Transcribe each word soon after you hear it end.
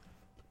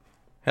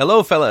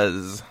Hello,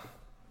 fellas.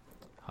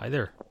 Hi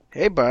there.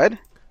 Hey, bud.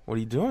 What are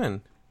you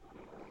doing?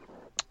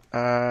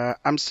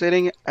 I'm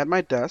sitting at my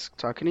desk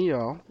talking to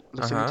y'all,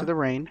 listening to the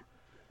rain.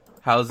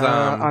 How's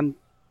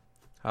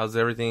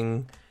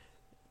everything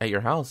at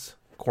your house?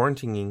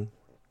 Quarantining.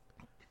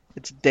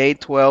 It's day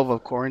 12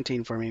 of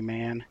quarantine for me,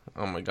 man.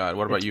 Oh my God!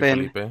 What about you,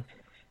 Felipe?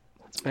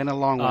 It's been a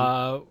long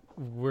one.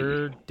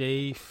 We're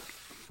day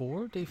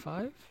 4, day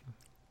 5.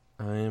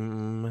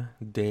 I'm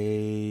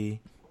day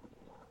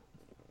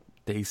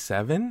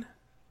 7.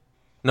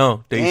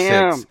 No,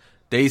 day 6.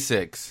 Day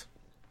 6.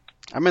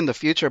 I'm in the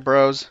future,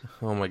 bros.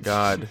 Oh my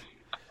God!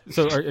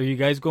 So, are you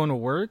guys going to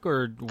work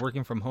or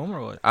working from home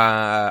or what?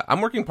 I'm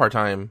working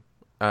part-time.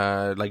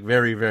 Like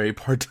very, very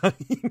part-time.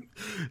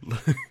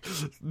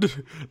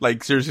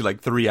 Like seriously, like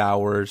 3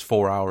 hours,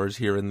 4 hours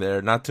here and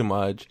there. Not too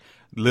much.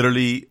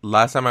 Literally,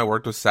 last time I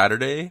worked was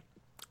Saturday,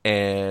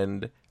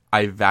 and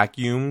I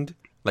vacuumed,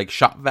 like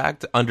shop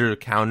vacuumed under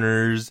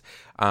counters,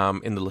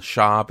 in the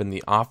shop, in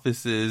the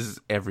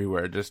offices,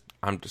 everywhere.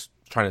 I'm just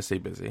trying to stay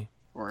busy.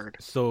 Word.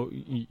 So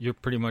you're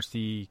pretty much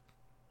the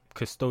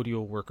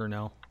custodial worker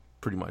now.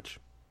 Pretty much.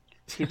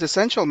 He's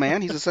essential,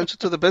 man. He's essential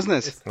to the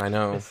business. I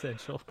know.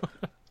 Essential.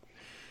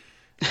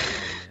 Oh,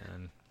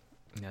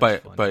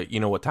 man. But you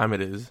know what time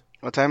it is?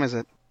 What time is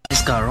it?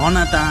 It's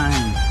Corona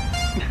time.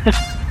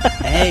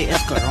 Hey,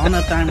 it's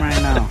Corona time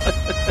right now.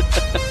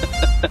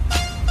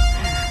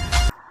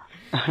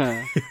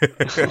 Oh,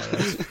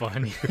 that's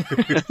funny.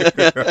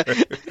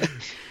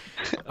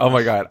 Oh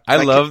my God.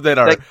 I love that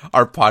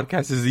our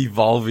podcast is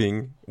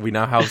evolving. We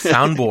now have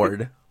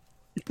soundboard.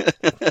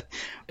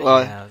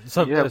 Well, yeah.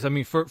 So I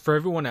mean, for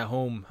everyone at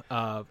home,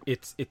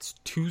 it's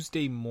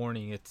Tuesday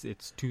morning.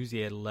 It's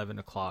Tuesday at 11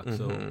 o'clock.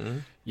 Mm-hmm.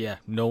 So yeah,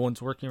 no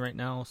one's working right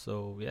now.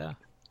 So yeah.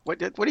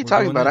 What are you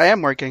talking about? I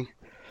am working.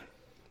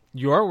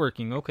 You are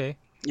working, okay?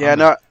 Yeah,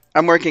 no,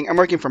 I'm working. I'm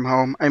working from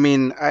home. I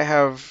mean, I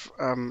have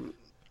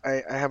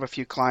I have a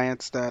few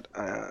clients that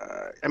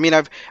I mean,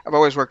 I've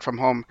always worked from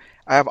home.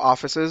 I have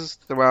offices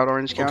throughout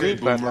Orange County,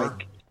 but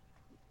like,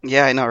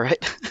 yeah, I know,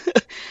 right?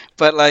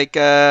 But like,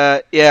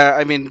 yeah,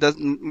 I mean,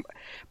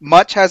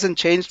 much hasn't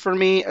changed for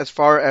me as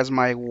far as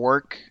my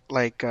work,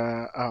 like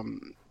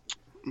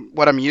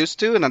what I'm used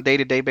to on a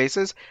day-to-day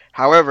basis.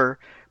 However,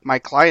 my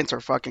clients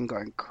are fucking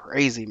going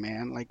crazy,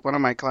 man. Like one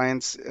of my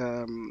clients,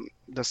 the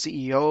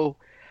CEO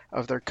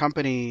of their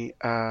company,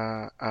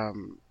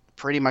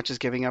 pretty much is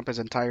giving up his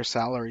entire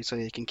salary so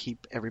they can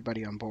keep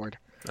everybody on board.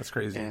 That's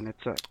crazy. And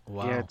it's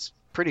wow. Yeah, it's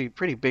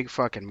pretty big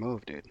fucking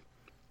move, dude.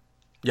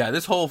 Yeah,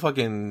 this whole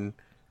fucking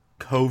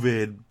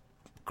COVID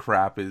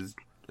crap is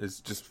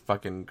just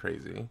fucking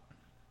crazy.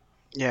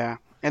 Yeah,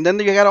 and then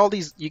you got all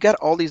these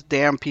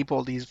damn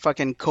people, these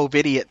fucking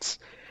COVIDiots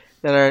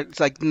that are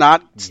like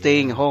not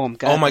staying home.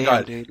 Oh my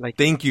God, dude! Like,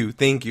 thank you.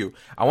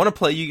 I want to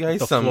play you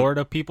guys some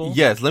Florida people.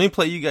 Yes, let me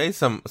play you guys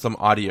some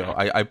audio.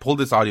 I pulled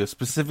this audio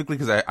specifically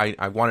because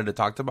I wanted to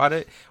talk about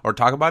it,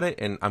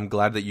 and I'm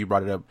glad that you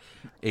brought it up,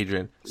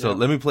 Adrian. So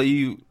let me play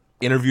you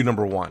interview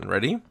number 1.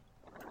 Ready?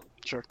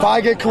 Sure. If I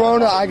get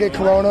corona, I get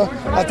corona.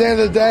 At the end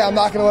of the day, I'm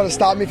not going to let it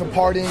stop me from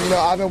partying. You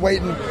know,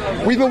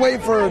 we've been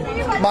waiting for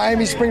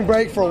Miami spring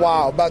break for a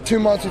while. About 2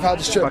 months we've had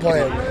this trip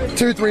planned.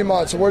 2-3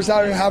 months. So we're just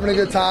out here having a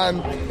good time.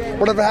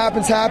 Whatever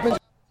happens, happens.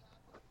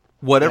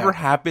 Whatever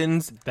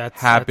happens, That's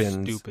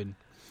stupid.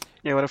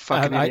 Yeah, what a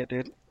fucking idiot,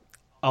 dude.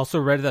 I also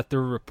read that there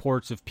were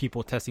reports of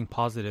people testing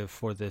positive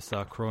for this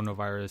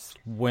coronavirus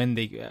when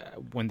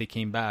they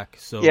came back.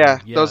 So yeah,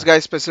 those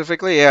guys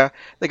specifically,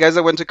 the guys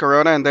that went to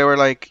Corona and they were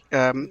like,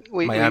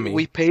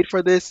 we paid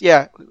for this.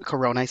 Yeah,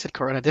 Corona. I said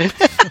Corona, dude.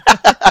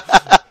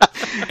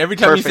 every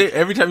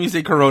time you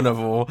say Corona,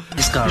 fool.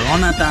 It's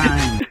Corona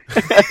time.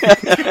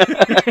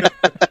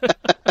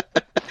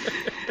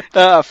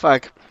 Oh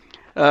fuck.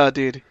 Oh,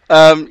 dude.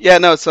 Yeah,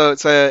 no. So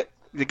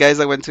the guys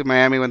that went to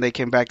Miami when they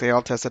came back, they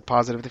all tested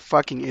positive. They're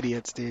fucking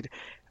idiots, dude.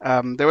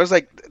 There was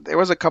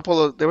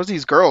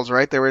these girls,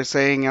 right? They were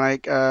saying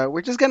like,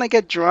 we're just gonna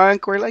get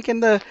drunk. We're like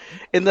in the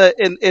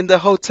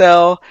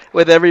hotel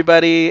with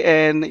everybody,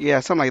 and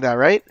yeah, something like that,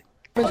 right?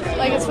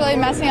 Like it's really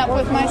messing up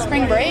with my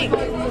spring break.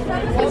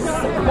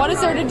 What is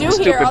there to do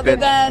here other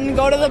than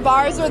go to the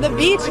bars or the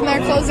beach, and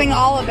they're closing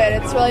all of it?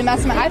 It's really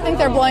messing. I think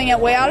they're blowing it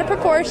way out of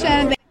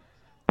proportion.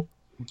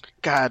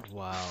 God,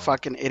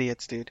 fucking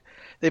idiots, dude.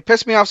 They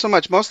pissed me off so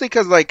much, mostly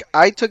because like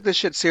I took this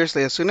shit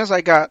seriously. As soon as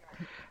I got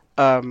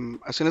a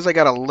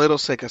little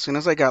sick, as soon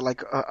as I got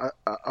like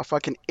a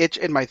fucking itch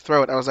in my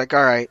throat, I was like,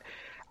 all right.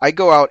 I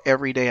go out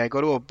every day. I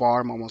go to a bar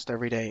almost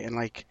every day, and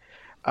like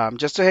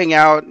just to hang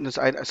out. And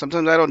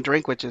sometimes I don't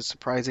drink, which is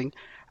surprising.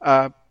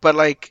 But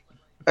like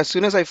as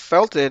soon as I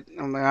felt it,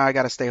 I'm like, I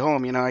gotta stay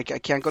home. You know, I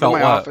can't go to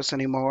my office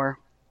anymore.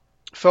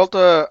 Felt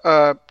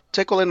a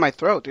tickle in my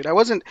throat, dude. I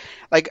wasn't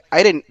like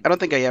I don't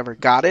think I ever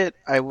got it.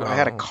 I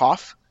had a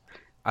cough.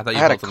 I thought you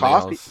had a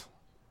cough.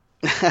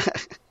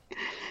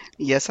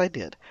 Yes, I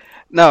did.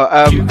 No,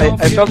 I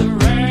felt.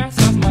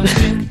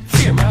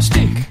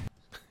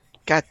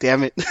 God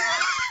damn it.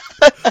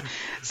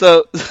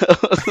 So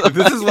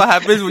This is what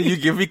happens when you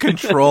give me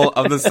control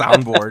of the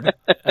soundboard.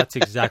 That's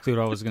exactly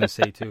what I was gonna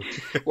say too.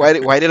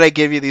 why did I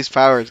give you these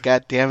powers?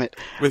 God damn it!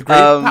 With great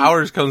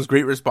powers comes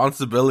great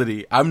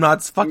responsibility. I'm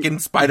not fucking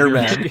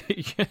Spider-Man.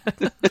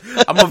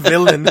 I'm a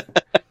villain.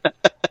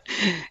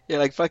 You're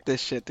like, fuck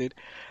this shit, dude.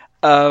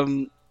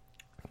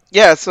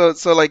 Yeah, so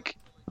like,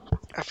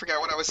 I forgot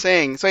what I was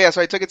saying. So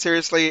I took it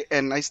seriously,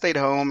 and I stayed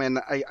home, and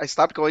I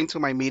stopped going to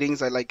my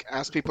meetings. I like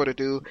asked people to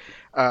do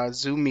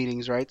Zoom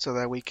meetings, right, so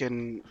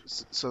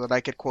that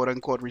I could quote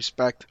unquote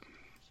respect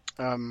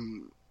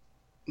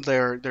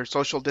their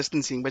social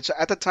distancing, which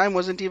at the time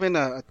wasn't even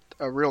a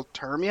real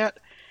term yet.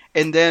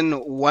 And then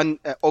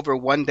over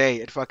one day,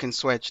 it fucking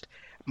switched.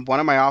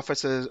 One of my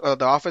offices,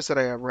 the office that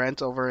I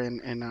rent over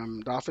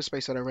in the office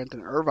space that I rent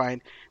in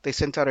Irvine, they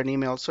sent out an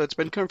email. So it's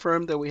been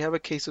confirmed that we have a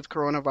case of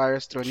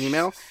coronavirus through an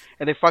email,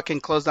 and they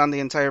fucking closed down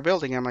the entire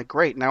building. I'm like,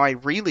 great, now I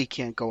really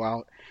can't go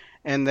out.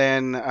 And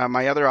then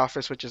my other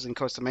office, which is in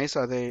Costa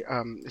Mesa, they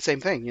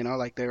same thing,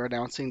 like they were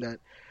announcing that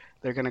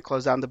they're going to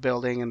close down the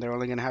building and they're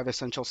only going to have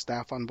essential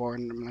staff on board.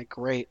 And I'm like,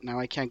 great, now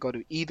I can't go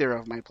to either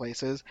of my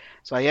places.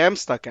 So I am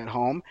stuck at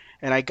home,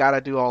 and I got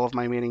to do all of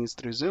my meetings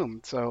through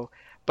Zoom. So,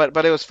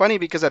 but it was funny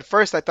because at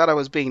first I thought I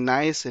was being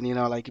nice and,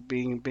 like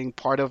being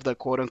part of the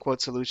quote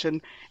unquote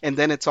solution. And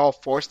then it's all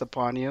forced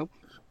upon you.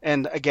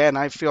 And again,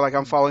 I feel like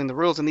I'm following the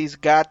rules, and these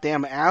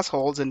goddamn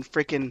assholes in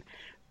freaking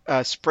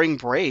spring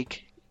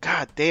break.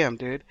 God damn,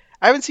 dude.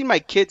 I haven't seen my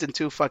kids in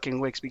 2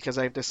 fucking weeks because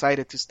I've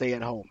decided to stay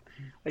at home.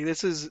 Like,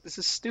 this is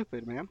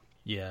stupid, man.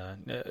 Yeah,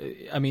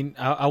 I mean,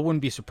 I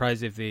wouldn't be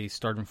surprised if they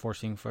start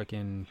enforcing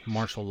fucking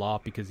martial law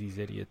because these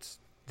idiots,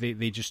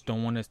 they just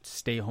don't want to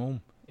stay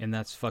home, and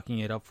that's fucking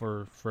it up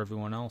for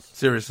everyone else.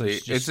 Seriously,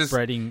 it's just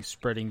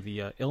spreading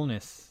the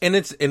illness. And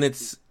it's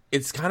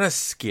kind of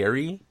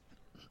scary.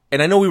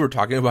 And I know we were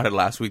talking about it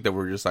last week that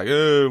we're just like,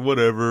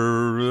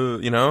 whatever,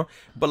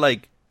 But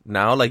like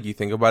now, like you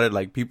think about it,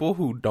 like people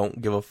who don't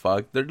give a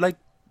fuck, they're like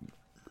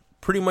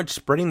pretty much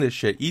spreading this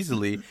shit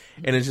easily,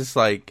 and it's just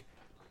like,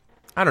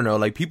 I don't know,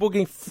 like people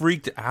get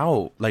freaked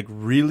out like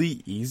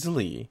really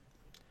easily.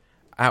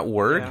 At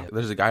work,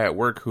 There's a guy at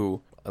work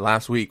who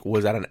last week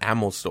was at an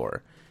ammo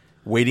store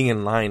waiting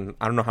in line,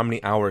 I don't know how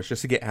many hours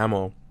just to get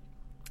ammo,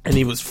 and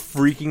he was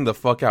freaking the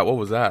fuck out. What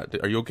was that?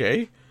 Are you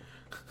okay?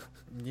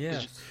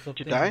 Yeah. Did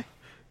you die?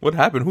 What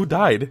happened? Who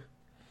died?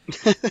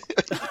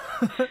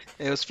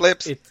 It was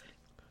Flips.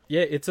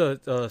 It's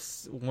a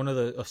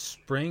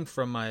spring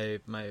from my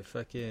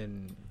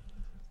fucking,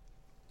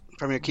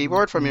 from your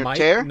keyboard, from your mic,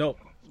 chair. No,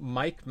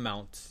 mic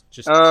mount.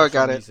 Just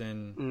got it.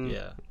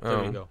 Yeah,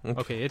 there you go.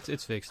 Okay,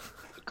 it's fixed.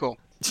 Cool.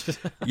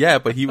 Yeah,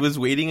 but he was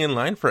waiting in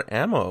line for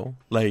ammo.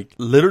 Like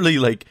literally,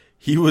 like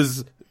he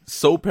was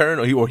so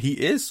paranoid, or he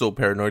is so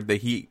paranoid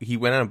that he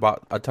went and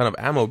bought a ton of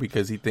ammo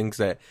because he thinks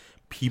that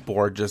people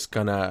are just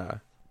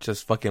gonna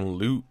just fucking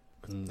loot.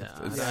 Nah,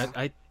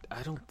 I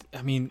don't.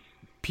 I mean,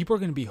 people are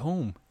gonna be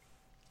home.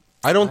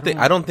 I don't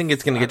think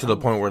it's gonna get to the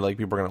point where like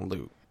people are gonna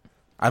loot.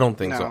 I don't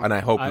think so, and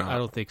I hope not. I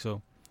don't think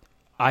so.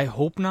 I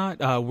hope not.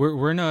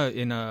 We're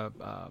in a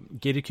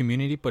gated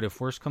community, but if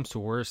worse comes to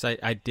worse,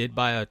 I did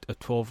buy a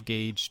 12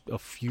 gauge a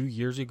few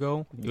years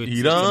ago.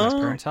 It's at my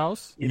parents'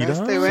 house.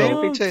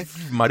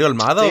 Mario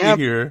Almada over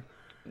here.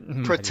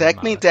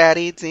 Protect me,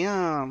 Daddy.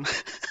 Damn.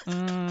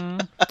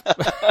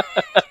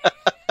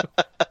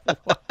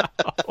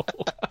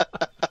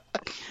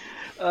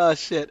 Oh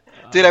shit,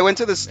 dude! I went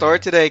to the store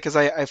today because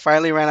I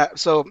finally ran out.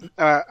 So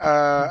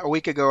a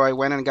week ago, I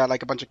went and got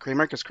like a bunch of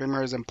creamer because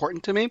creamer is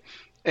important to me.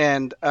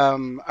 And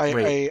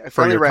I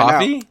finally ran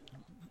out.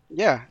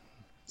 Yeah,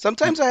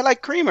 sometimes I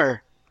like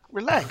creamer.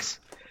 Relax.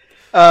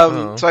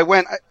 So I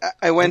went.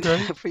 I went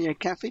for your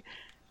coffee.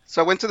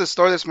 So I went to the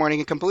store this morning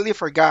and completely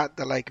forgot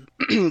that like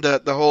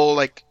the whole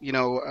like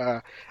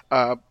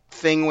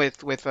thing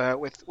with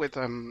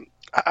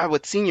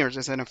seniors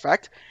is in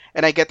effect.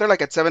 And I get there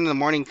like at 7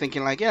 a.m.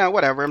 thinking like, yeah,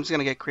 whatever, I'm just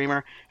gonna get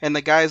creamer. And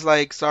the guy's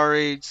like,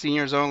 sorry,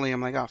 seniors only.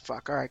 I'm like, oh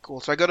fuck, all right, cool.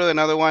 So I go to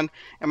another one.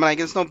 I'm like,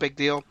 it's no big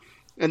deal.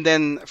 And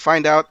then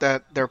find out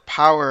that their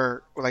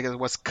power like it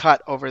was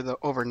cut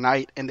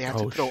overnight, and they had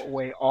to throw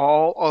away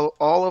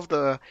all of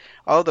the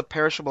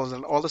perishables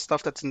and all the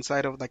stuff that's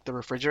inside of like the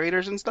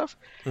refrigerators and stuff.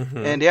 Mm-hmm.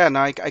 And yeah,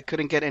 no, I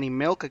couldn't get any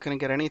milk, I couldn't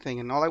get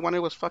anything, and all I wanted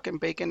was fucking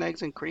bacon,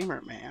 eggs, and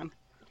creamer, man.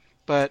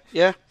 But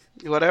yeah,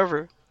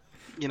 whatever.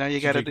 You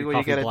gotta do what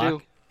you gotta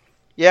do.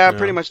 Yeah, I'm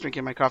pretty much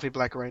drinking my coffee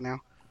black right now.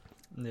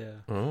 Yeah.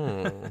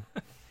 Oh.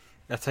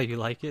 That's how you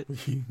like it?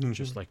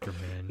 Just like your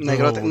man.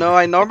 No,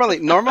 I normally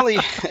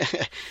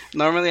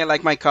I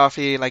like my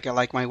coffee like I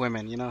like my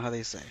women. You know how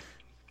they say.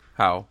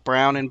 How?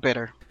 Brown and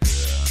bitter.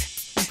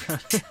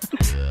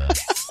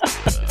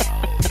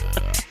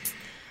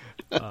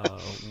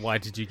 Why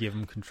did you give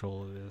him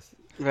control of this?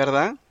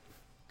 ¿Verdad?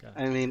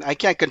 I mean, I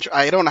can't control.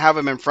 I don't have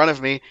him in front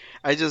of me.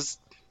 I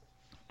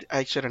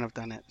shouldn't have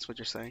done it. That's what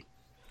you're saying.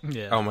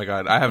 Yeah. Oh my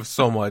god, I have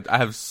so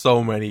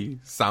many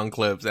sound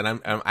clips, and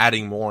I'm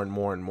adding more and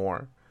more and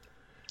more.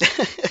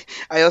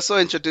 I also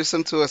introduced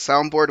him to a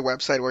soundboard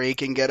website where he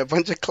can get a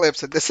bunch of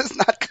clips, and this is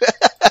not good.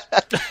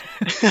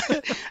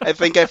 I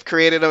think I've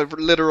created a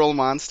literal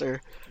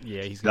monster.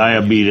 Yeah, he's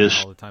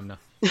diabetes all the time now.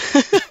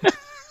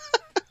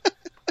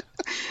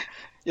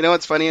 You know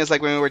what's funny is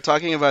like when we were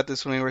talking about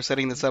this, when we were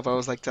setting this up, I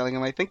was like telling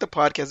him, I think the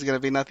podcast is going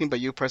to be nothing but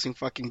you pressing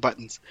fucking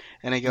buttons.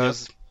 And he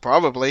goes,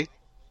 probably.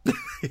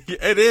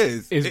 It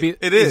is. It is.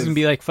 It's going to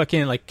be like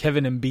fucking like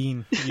Kevin and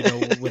Bean, you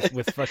know,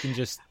 with fucking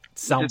just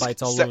sound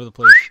bites all over the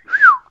place.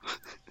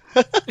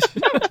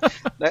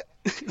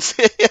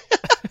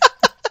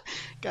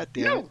 God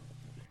damn it.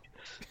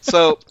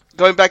 So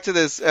going back to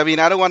this, I mean,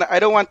 I don't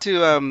want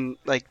to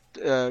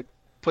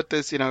put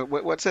this, you know,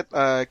 what's it?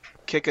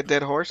 Kick a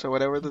dead horse or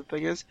whatever the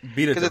thing is.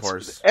 Beat a dead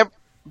horse.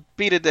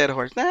 Beat a dead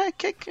horse. Nah,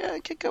 kick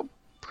a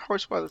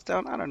horse while it's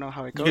down. I don't know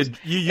how it goes.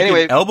 You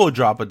anyway, could elbow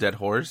drop a dead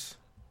horse.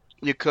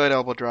 You could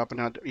elbow drop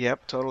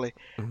yep, totally.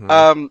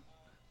 Mm-hmm.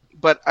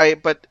 But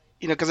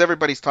you know, because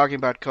everybody's talking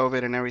about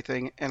COVID and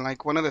everything, and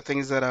like one of the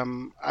things that I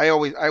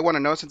want to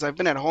know, since I've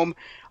been at home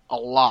a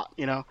lot,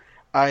 you know,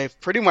 I've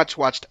pretty much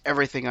watched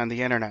everything on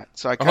the internet,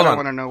 so I kind of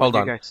want to know what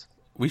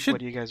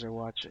you guys are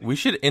watching. We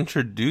should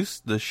introduce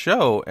the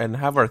show and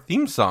have our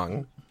theme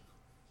song.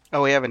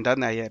 Oh, we haven't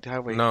done that yet,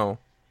 have we? No.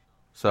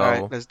 So all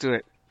right, let's do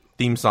it.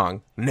 Theme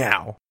song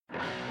now.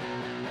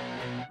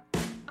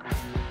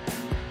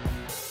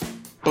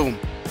 Boom.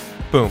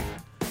 Boom.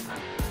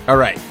 All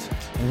right.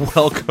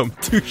 Welcome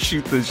to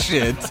Shoot the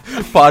Shit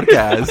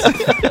podcast.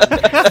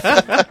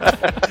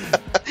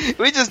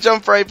 We just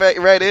jumped right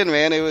in,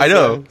 man. It was, I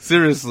know,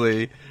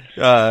 seriously.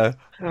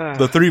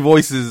 The three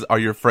voices are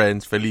your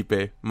friends,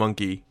 Felipe,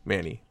 Monkey,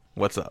 Manny.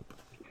 What's up?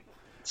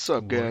 What's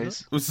up,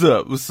 guys? What's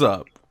up?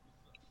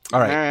 All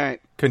right.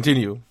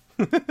 Continue.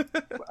 So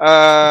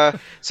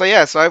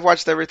I've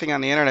watched everything on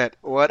the internet.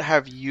 What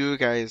are you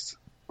guys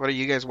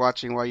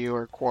watching while you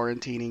are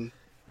quarantining?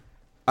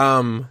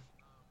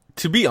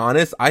 To be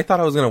honest, I thought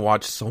I was going to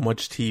watch so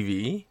much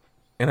TV,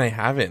 and I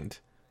haven't.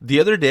 The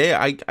other day,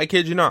 I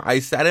kid you not, I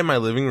sat in my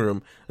living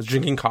room, I was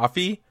drinking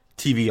coffee,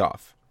 TV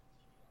off.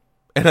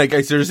 And like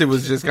I seriously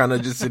was just kind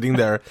of just sitting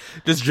there,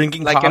 just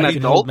drinking like coffee. Like an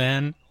adult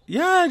man?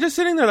 Yeah, just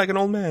sitting there like an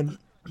old man.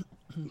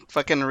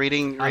 Fucking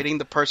reading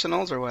the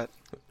personals or what?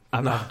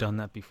 I've done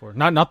that before.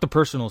 Not the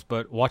personals,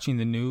 but watching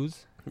the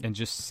news and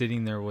just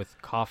sitting there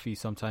with coffee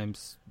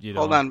sometimes, you know.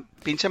 Hold on.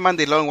 Pinche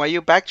mandilón, why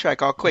you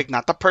backtrack all quick?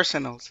 Not the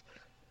personals.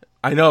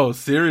 I know,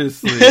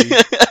 seriously.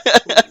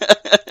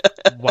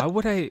 Why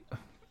would I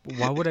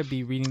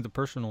be reading the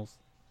personals?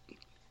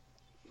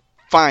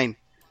 Fine.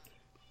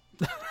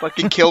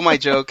 Fucking kill my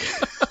joke.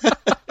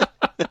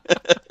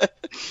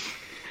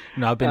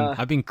 No,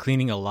 I've been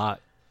cleaning a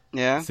lot.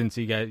 Yeah. Since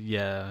you guys,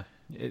 yeah,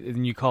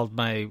 and you called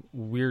my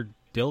weird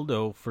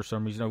dildo for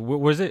some reason.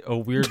 Was it a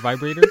weird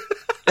vibrator?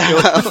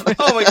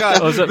 Oh my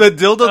god! The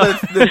dildo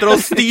that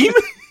throws steam.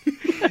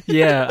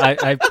 Yeah,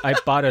 I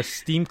bought a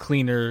steam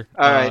cleaner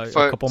a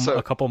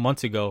couple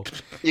months ago.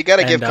 You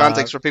gotta give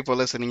context for people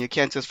listening. You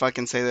can't just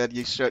fucking say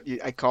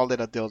that I called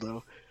it a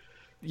dildo.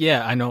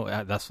 Yeah, I know.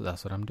 That's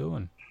what I'm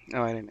doing.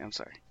 No, I didn't. I'm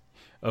sorry.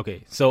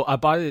 Okay, so I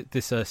bought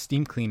this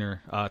steam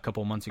cleaner a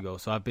couple months ago.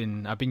 So I've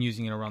been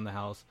using it around the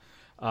house.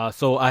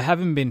 So I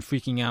haven't been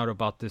freaking out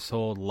about this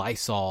whole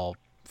Lysol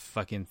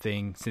fucking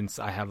thing since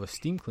I have a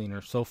steam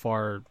cleaner. So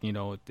far, you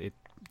know, it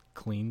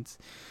cleans.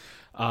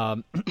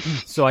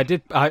 So I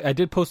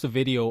did post a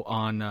video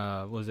on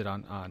was it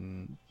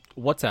on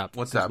WhatsApp?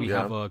 WhatsApp, we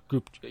have a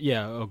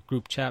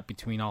group chat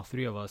between all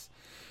three of us,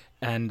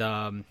 and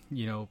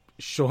you know,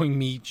 showing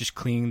me just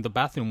cleaning the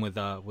bathroom with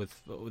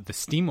the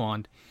steam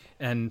on,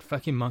 and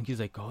fucking Monkey's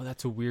like, oh,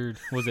 that's a weird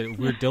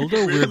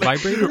dildo, weird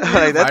vibrator?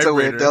 Like, that's a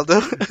weird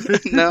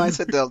dildo. No, I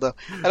said dildo.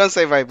 I don't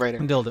say vibrator.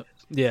 Dildo.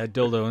 Yeah,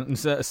 dildo. And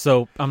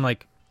so I'm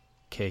like,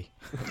 okay.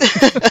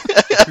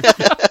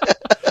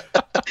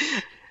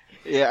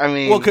 Yeah, I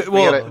mean,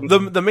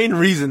 the main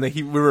reason that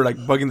we were like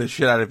bugging the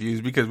shit out of you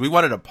is because we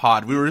wanted a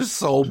pod. We were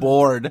so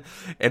bored,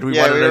 and we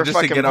wanted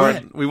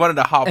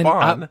to hop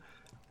on.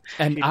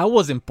 I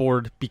wasn't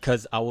bored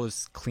because I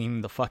was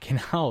cleaning the fucking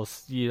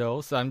house, you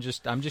know. So I'm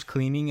just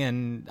cleaning,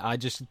 and I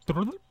just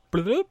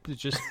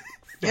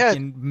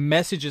fucking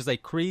messages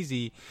like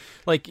crazy.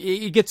 Like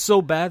it gets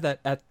so bad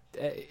that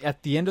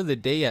at the end of the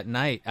day at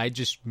night, I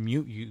just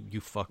mute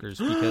you fuckers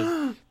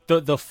because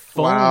the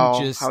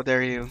phone just. How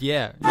dare you?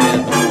 Yeah. The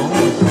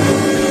phone.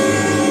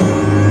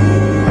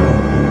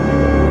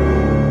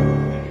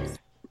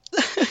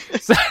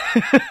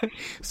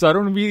 So I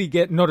don't really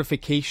get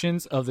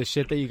notifications of the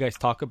shit that you guys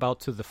talk about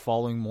to the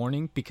following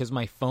morning because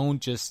my phone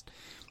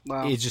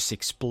it just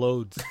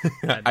explodes.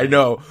 I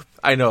know.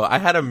 I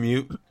had a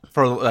mute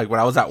for like when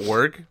I was at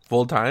work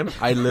full time.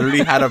 I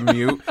literally had a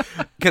mute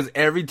because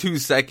every 2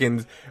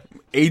 seconds,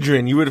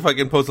 Adrian, you would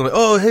fucking post something.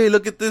 Oh, hey,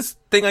 look at this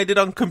thing I did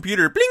on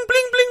computer. Bling,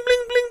 bling, bling,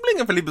 bling, bling, bling.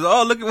 And Felipe's,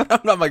 oh, look at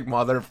what I'm like,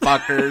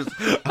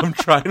 motherfuckers. I'm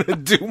trying to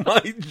do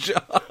my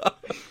job.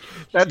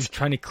 That's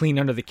trying to clean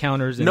under the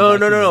counters. And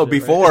No.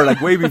 Before, right?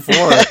 Like way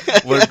before,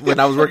 when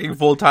I was working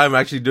full time,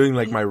 actually doing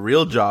like my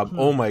real job.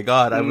 Oh my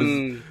god, I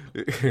was.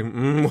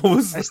 What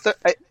was?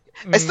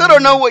 I still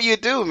don't know what you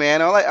do,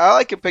 man. All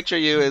I can picture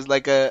you is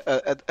like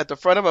at the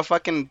front of a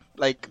fucking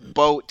like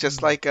boat,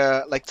 just like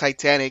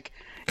Titanic.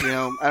 You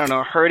know, I don't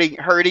know,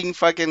 herding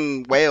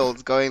fucking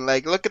whales, going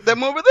like, look at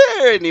them over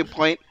there, and you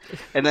point,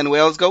 and then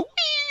whales go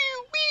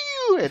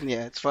wee wee, and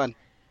yeah, it's fun.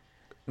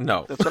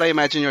 No, that's what I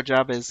imagine your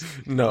job is.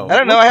 No, I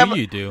don't know. What do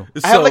you do?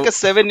 I have like a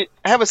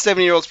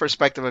 7-year-old's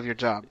perspective of your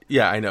job.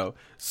 Yeah, I know.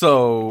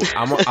 So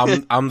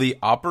I'm the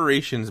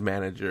operations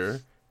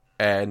manager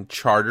and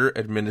charter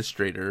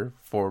administrator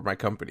for my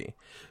company.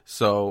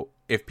 So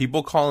if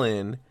people call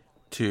in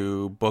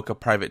to book a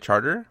private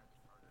charter,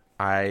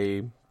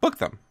 I book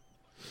them.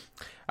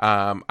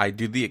 I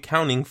do the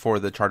accounting for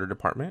the charter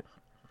department.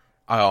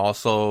 I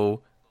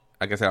also,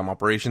 like I said, I'm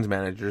operations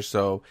manager.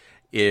 So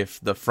if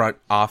the front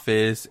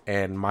office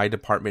and my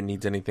department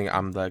needs anything,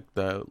 I'm like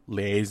the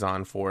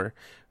liaison for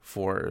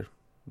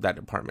that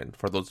department,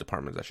 for those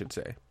departments, I should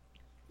say.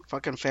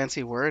 Fucking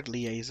fancy word,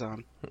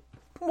 liaison.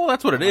 Well,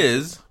 that's what it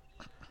is.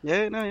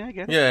 Yeah, no, yeah, I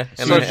get it. Yeah,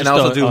 and so I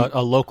also do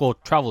a local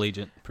travel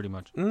agent, pretty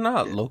much.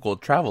 Not local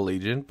travel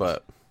agent,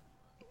 but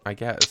I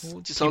guess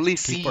just only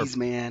C's,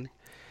 man.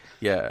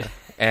 Yeah,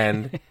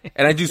 and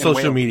I do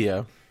social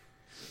media.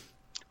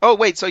 Oh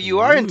wait, so you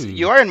are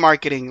in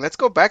marketing. Let's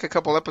go back a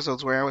couple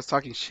episodes where I was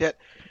talking shit.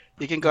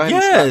 You can go ahead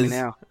and stop me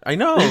now. I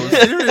know,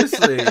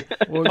 seriously.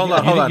 Well,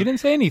 hold on. You didn't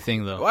say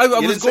anything though. I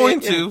was going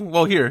to.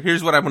 Well,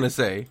 here's what I'm going to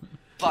say.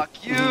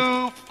 Fuck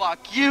you,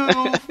 fuck you,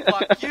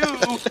 fuck you.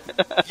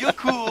 You're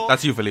cool.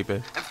 That's you, Felipe.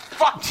 And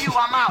fuck you,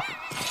 I'm out.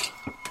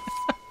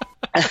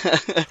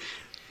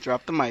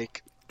 Drop the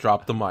mic.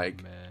 Drop the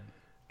mic, man.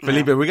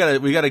 Felipe, yeah.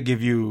 we gotta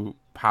give you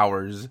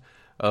powers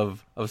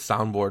of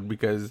soundboard,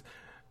 because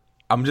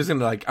I'm just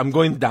gonna I'm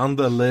going down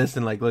the list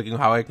and looking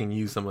how I can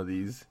use some of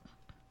these.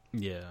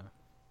 Yeah,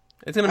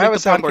 it's gonna make the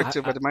soundboard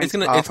too, but it's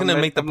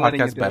gonna make the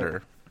podcast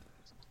better.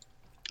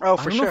 Oh,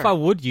 for sure. I don't know if I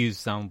would use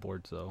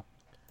soundboards though.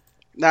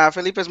 Nah,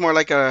 Felipe's more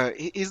like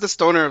he's the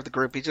stoner of the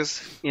group. He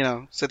just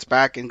sits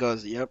back and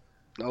goes, "Yep,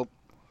 nope,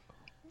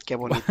 qué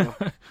bonito."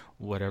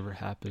 Whatever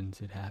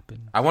happens, it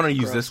happens. I want to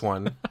use this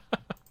one.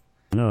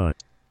 No.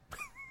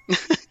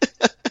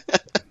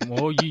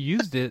 Well, you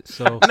used it,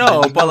 so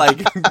no, but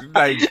like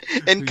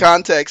in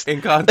context.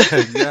 In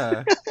context,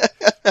 yeah.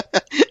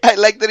 I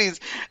like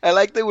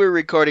that we're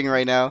recording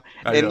right now,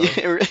 and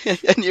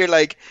you're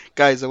like,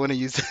 guys, I want to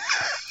use it.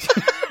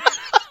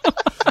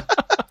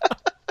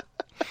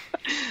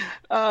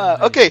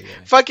 Okay,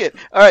 fuck it.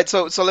 All right,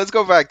 so let's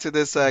go back to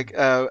this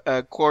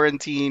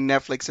quarantine,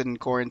 Netflix in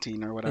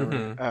quarantine or whatever.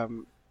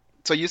 Mm-hmm.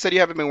 So you said you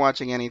haven't been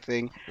watching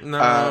anything.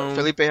 No.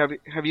 Felipe,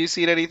 have you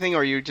seen anything,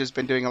 or you just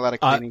been doing a lot of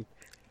cleaning?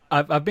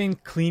 I've been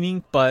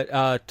cleaning,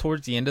 but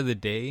towards the end of the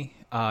day,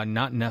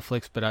 not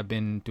Netflix, but I've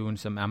been doing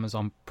some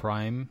Amazon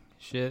Prime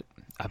shit.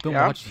 I've been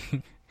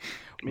watching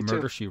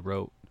Murder, She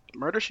Wrote.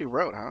 Murder, She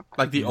Wrote, huh?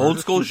 Like the old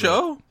school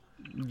show?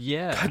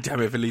 Yeah. God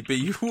damn it, Felipe.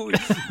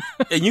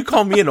 And you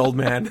call me an old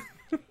man.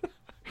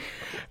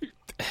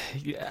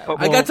 Yeah,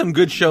 I got some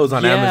good shows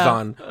on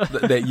Amazon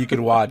that you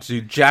can watch.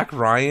 Dude, Jack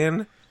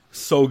Ryan,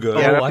 so good.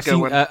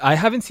 Yeah, I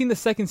haven't seen the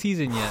second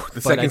season yet.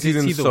 The second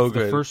season's so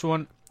good. The first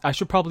one, I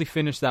should probably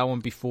finish that one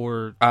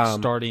before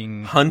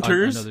starting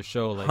Hunters. Another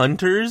show.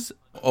 Hunters,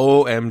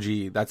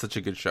 OMG, that's such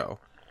a good show.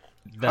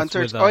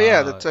 Hunters.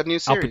 That's a new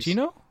series. Al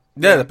Pacino?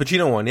 Yeah, the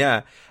Pacino one.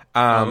 Yeah.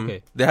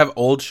 Okay. They have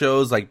old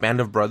shows like Band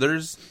of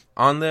Brothers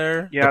on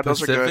there. Yeah, those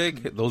Pacific.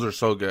 are good. Those are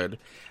so good.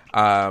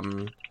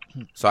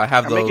 So I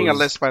have those. I'm making a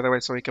list, by the way,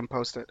 so we can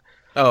post it.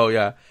 Oh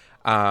yeah.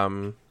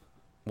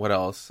 What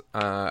else?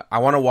 I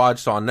want to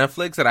watch. So on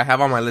Netflix that I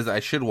have on my list that I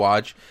should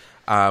watch.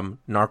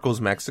 Narcos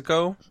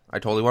Mexico. I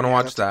totally want to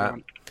watch that.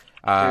 Dude,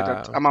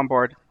 I'm on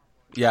board.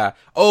 Yeah.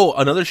 Oh,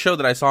 another show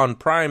that I saw on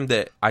Prime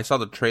that I saw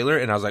the trailer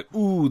and I was like,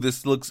 ooh,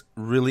 this looks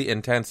really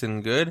intense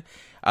and good.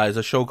 Is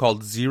a show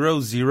called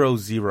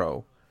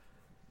 000.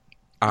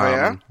 Oh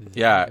yeah.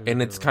 Yeah,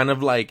 and it's kind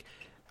of like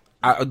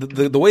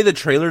the way the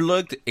trailer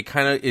looked. It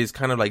is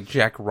kind of like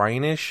Jack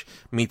Ryan-ish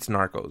meets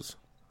Narcos.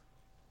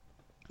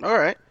 All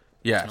right.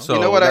 Yeah. So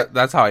you know what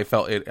that's how I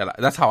felt it.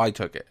 That's how I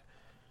took it.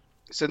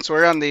 Since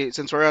we're on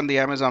the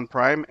Amazon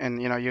Prime,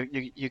 and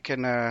you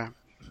can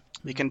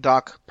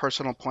dock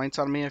personal points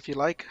on me if you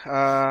like.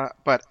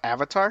 But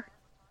Avatar,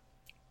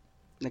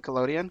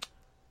 Nickelodeon.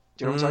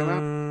 Do you know what I'm talking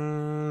about?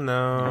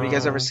 No. Have you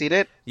guys ever seen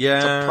it? Yeah.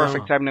 It's a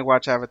perfect time to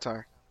watch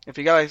Avatar. If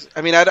you guys,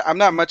 I'm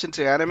not much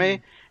into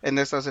anime, and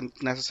this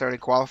doesn't necessarily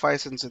qualify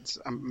since it's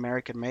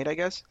American made, I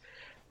guess.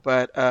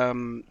 But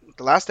The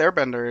Last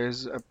Airbender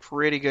is a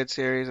pretty good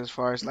series as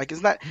far as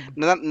it's not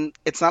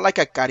like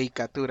a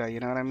caricatura, you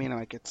know what I mean?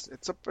 Like it's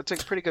a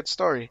pretty good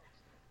story.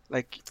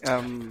 Like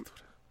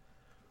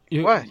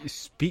what?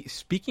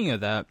 Speaking of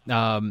that,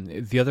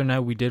 the other night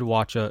we did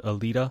watch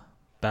Alita: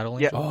 Battle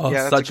Angel. Oh,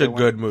 yeah, such a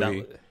good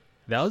movie.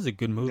 That was a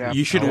good movie. Yeah.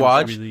 You should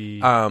watch.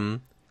 Really...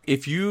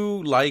 if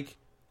you like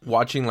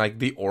watching like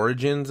the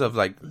origins of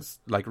like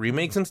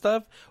remakes and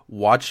stuff,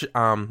 watch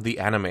the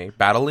anime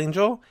Battle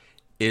Angel.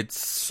 It's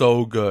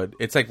so good.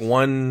 It's like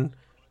one.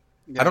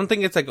 Yeah. I don't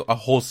think it's like a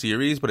whole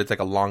series, but it's like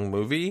a long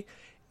movie,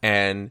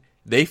 and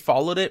they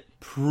followed it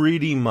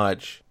pretty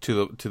much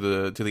to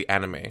the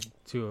anime.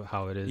 To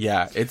how it is.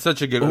 Yeah, it's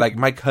such a good. Like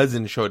my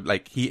cousin showed,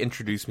 like he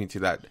introduced me to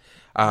that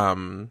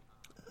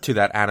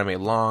anime a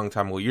long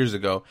time ago, years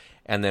ago,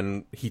 and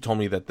then he told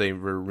me that they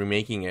were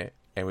remaking it,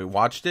 and we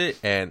watched it,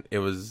 and it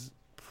was.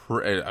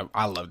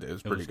 I loved it. It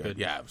was pretty good.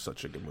 Yeah, it was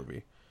such a good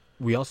movie.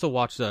 We also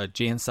watched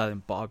Jay and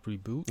Silent Bob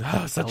reboot.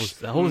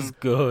 That was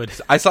good.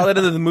 I saw that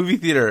in the movie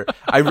theater.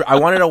 I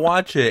wanted to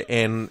watch it,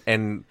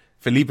 and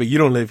Felipe, you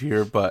don't live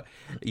here, but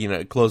you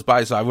know, close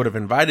by, so I would have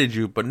invited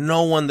you, but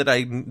no one that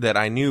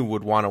I knew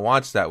would want to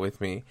watch that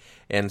with me,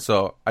 and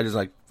so I just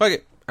like, fuck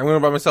it, I'm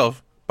going by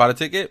myself. Bought a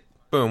ticket,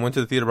 boom, went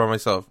to the theater by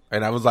myself,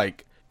 and I was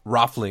like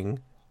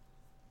raffling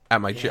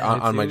at my chair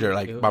on my chair,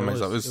 like by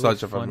myself. It was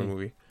such a fun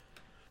movie.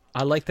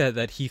 I like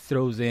that he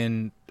throws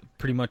in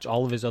pretty much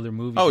all of his other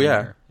movies. Oh, in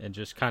yeah. there, and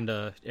just kind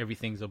of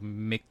everything's a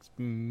mix.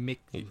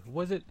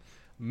 Was it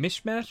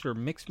mishmash or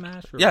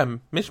mixmash? Or? Yeah,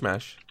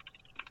 mishmash.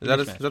 Is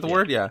that the yeah.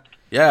 word?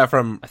 Yeah.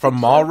 From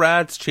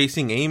Mallrats,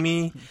 Chasing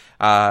Amy,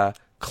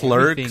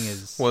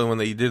 Clerks. When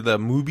they did the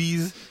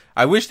movies,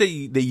 I wish they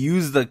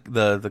used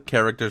the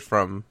characters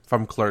from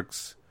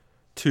Clerks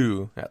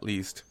too, at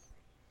least.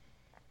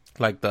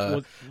 Like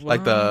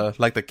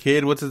the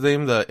kid. What's his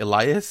name? The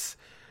Elias.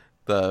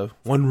 The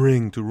one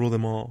ring to rule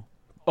them all.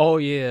 Oh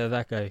yeah,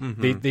 that guy.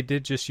 Mm-hmm. They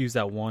did just use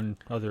that one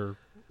other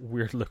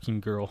weird looking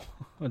girl,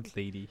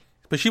 lady.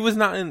 But she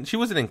wasn't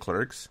in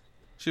Clerks.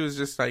 She was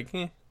just like,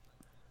 eh.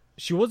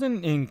 She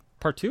wasn't in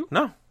part 2?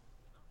 No,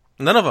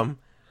 none of them.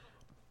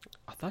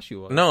 I thought she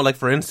was. No, like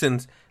for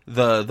instance,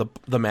 the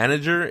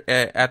manager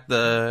at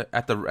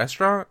the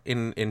restaurant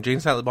in Jay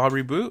and Silent Bob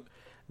reboot.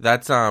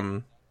 That's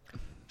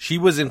she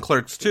was in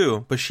Clerks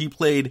too, but she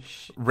played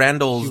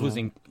Randall's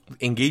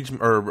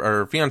engagement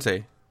or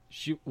fiance.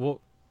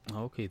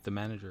 Okay, the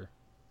manager.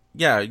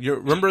 Yeah, you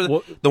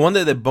remember the one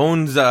that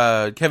bones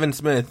Kevin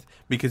Smith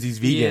because he's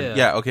vegan.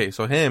 Yeah, okay,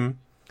 so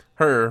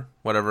her,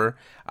 whatever.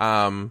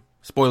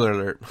 Spoiler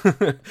alert.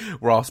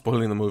 We're all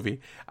spoiling the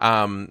movie.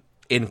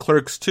 In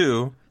Clerks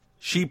 2,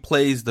 she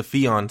plays the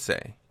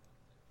fiance.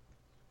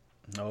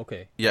 Oh,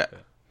 okay. Yeah, okay.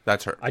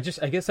 That's her. I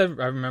guess I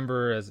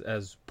remember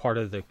as part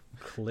of the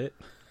clit.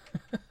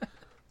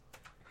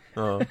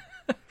 Oh.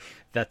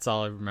 That's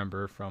all I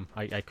remember from.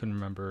 I couldn't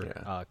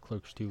remember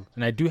Clerks 2.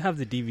 And I do have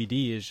the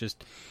DVD. It's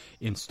just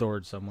in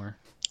storage somewhere.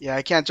 Yeah,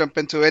 I can't jump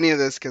into any of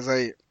this because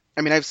I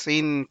mean, I've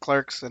seen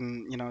Clerks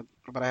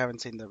but I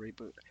haven't seen the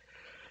reboot.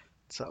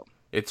 So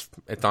it's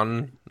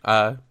on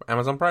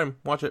Amazon Prime.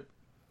 Watch it.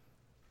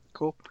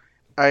 Cool.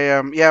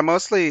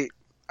 Mostly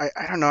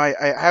I don't know. I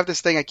have this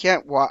thing I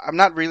can't watch. I'm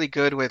not really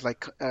good with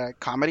like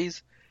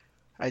comedies.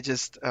 I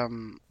just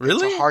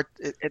really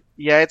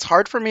it's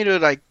hard for me to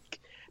like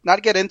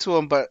not get into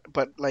them, but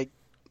like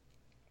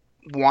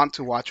want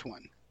to watch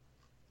one.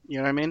 You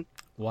know what I mean?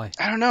 Why?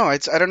 I don't know. I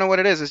don't know what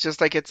it is. It's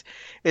just like it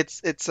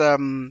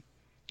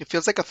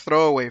feels like a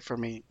throwaway for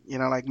me. You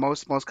know, like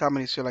most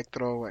comedies feel like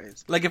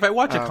throwaways. Like if I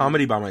watch a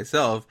comedy by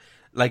myself,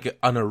 like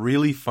on a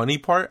really funny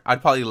part,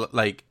 I'd probably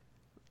like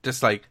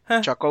just like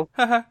chuckle.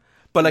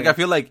 But like I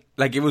feel like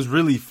it was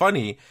really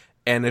funny,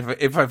 and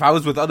if I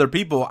was with other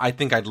people, I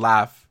think I'd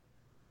laugh,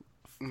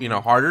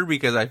 harder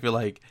because I feel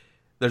like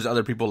there's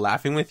other people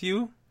laughing with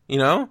you,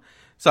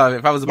 So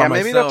if I was by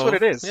myself, maybe that's what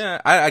it is.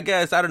 Yeah, I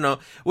guess I don't know.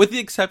 With the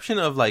exception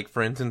of like,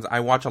 for instance, I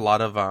watch a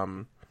lot of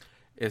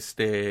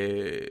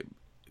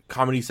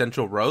Comedy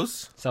Central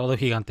roast. Sábado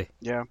Gigante.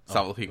 Yeah.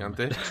 Sábado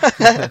Gigante.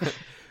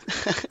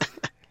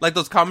 Like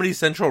those Comedy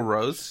Central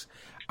roasts,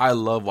 I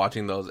love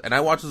watching those, and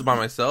I watch those by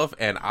myself,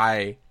 and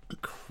I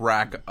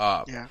crack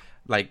up,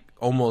 like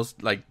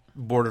almost like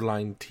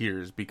borderline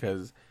tears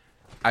because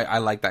I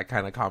like that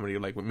kind of comedy,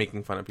 like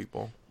making fun of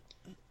people.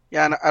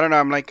 Yeah, and I don't know.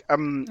 I'm like,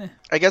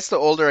 I guess the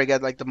older I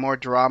get, like the more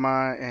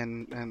drama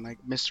and like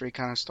mystery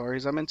kind of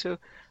stories I'm into,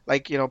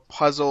 like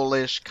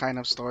puzzle-ish kind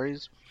of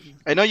stories.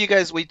 I know you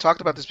guys. We talked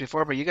about this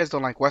before, but you guys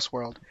don't like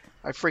Westworld.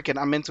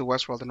 I'm into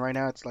Westworld, and right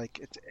now it's like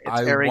it's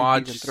airing I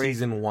watched season 3.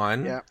 season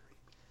 1. Yeah.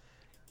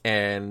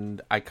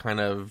 And I kind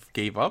of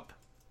gave up.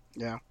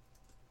 Yeah.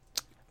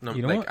 No,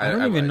 you know what? I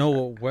don't even know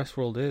what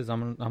Westworld is.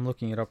 I'm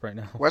looking it up right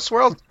now.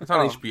 Westworld? It's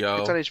on HBO.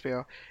 It's on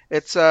HBO.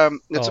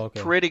 It's a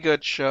pretty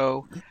good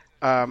show.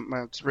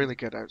 It's really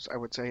good. I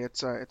would say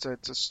it's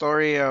a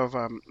story of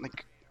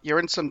like you're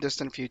in some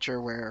distant future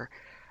where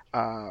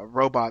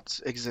robots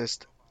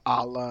exist,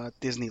 a la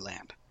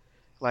Disneyland.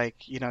 Like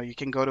you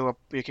can go to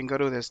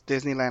this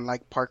Disneyland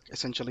like park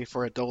essentially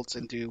for adults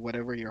and do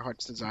whatever your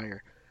heart's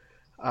desire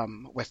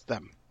with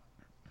them.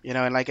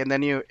 And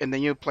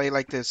then you play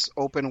like this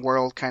open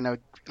world kind of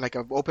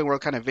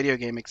video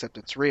game, except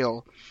it's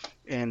real,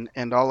 and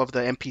all of the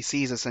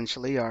NPCs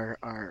essentially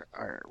are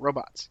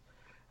robots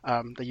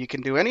that you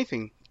can do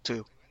anything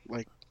to,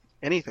 like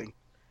anything.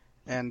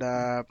 And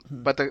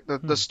but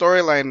the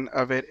storyline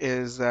of it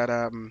is that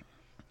and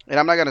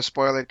I'm not gonna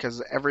spoil it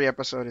because every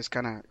episode is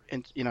kind of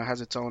has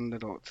its own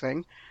little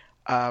thing,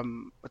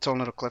 its own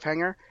little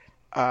cliffhanger.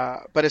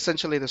 But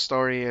essentially the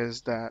story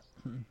is that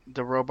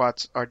the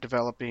robots are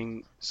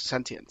developing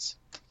sentience.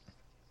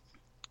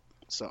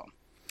 So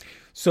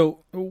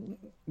So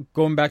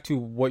going back to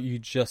what you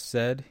just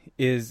said,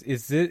 is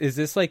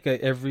this like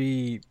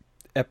every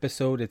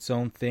episode its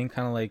own thing,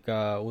 kind of like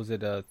was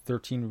it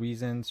 13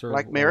 Reasons or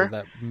Black Mirror? or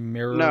that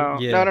Mirror? No,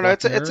 Yeah, no. Black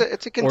It's Mirror? a Or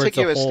it's a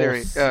contiguous whole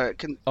theory.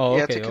 Oh,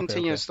 Yeah, okay, it's a okay,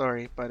 continuous okay.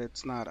 story, but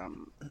it's not.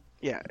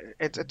 Yeah,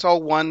 it's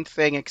all one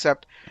thing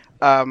except.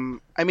 I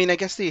mean, I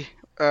guess the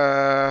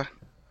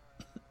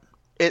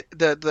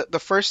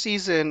first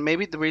season.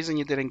 Maybe the reason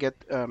you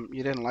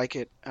didn't like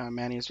it,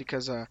 Manny, is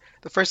because the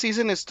first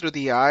season is through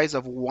the eyes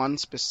of one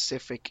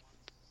specific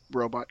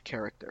robot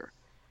character.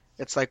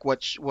 It's like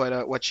what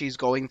she's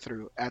going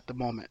through at the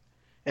moment,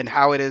 and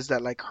how it is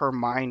that like her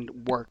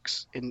mind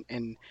works.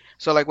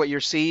 So like what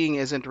you're seeing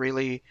isn't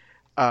really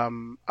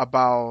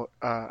about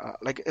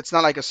like it's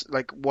not like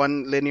like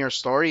one linear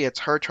story. It's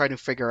her trying to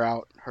figure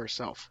out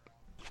herself.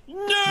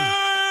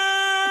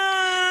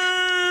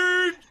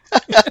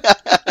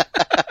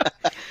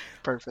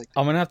 Perfect.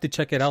 I'm gonna have to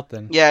check it out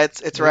then. Yeah,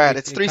 it's rad.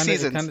 It's three kinda-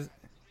 seasons.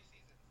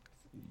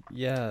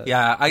 Yeah.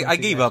 Yeah, I One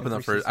gave season, up in the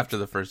three first seasons. after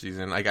the first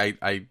season. Like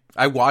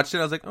I watched it.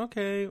 I was like,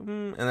 okay,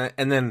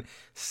 and then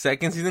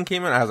second season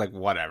came in. I was like,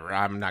 whatever.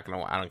 I'm not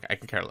gonna. I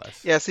can care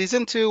less. Yeah,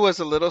 season 2 was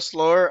a little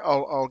slower.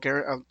 I'll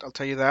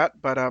tell you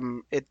that, but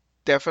it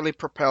definitely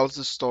propels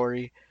the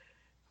story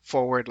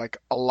forward like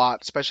a lot,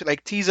 especially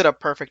like tease it up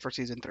perfect for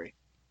season 3.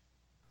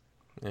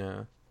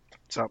 Yeah.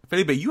 So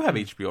Felipe, you have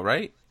HBO,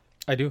 right?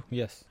 I do.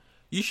 Yes.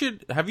 You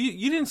should have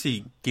you didn't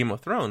see Game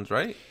of Thrones,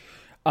 right?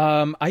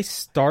 I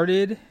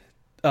started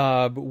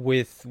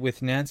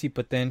with Nancy,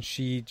 but then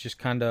she just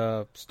kind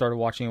of started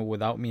watching it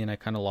without me, and I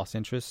kind of lost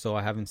interest, so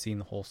I haven't seen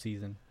the whole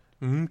season.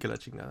 Que la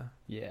chingada.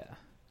 Yeah.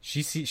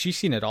 She's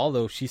seen it all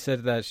though. She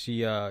said that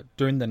she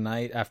during the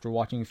night after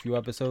watching a few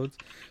episodes,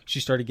 she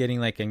started getting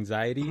like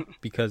anxiety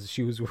because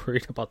she was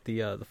worried about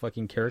the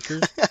fucking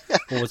characters,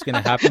 what was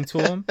gonna happen to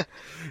them.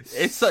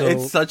 It's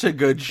such a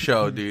good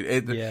show,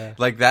 dude. Yeah.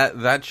 Like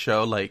that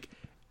show, like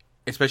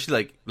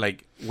especially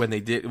like when they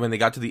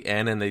got to the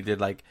end and they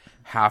did like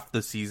half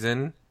the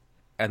season,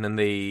 and then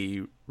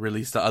they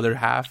released the other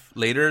half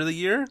later of the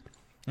year.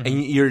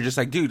 And you're just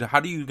like, dude, how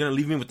are you going to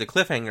leave me with the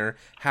cliffhanger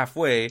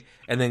halfway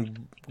and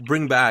then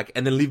bring back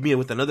and then leave me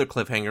with another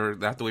cliffhanger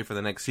that I have to wait for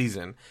the next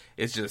season?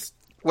 It's just...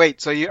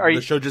 wait, so the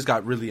show just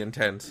got really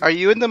intense. Are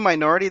you in the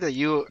minority that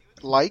you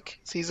like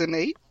season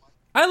 8?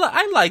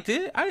 I liked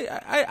it.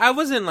 I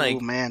wasn't like Oh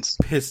man,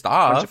 pissed a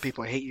bunch of off.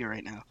 people hate you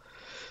right now.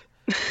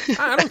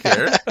 I don't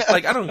care.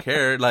 Like, I don't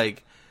care.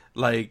 Like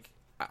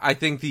I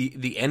think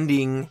the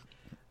ending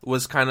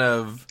was kind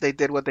of... They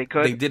did what they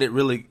could. They did it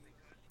really...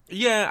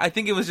 Yeah, I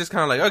think it was just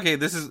kind of like, okay,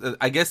 this is...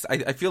 I guess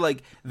I feel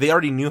like they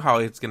already knew how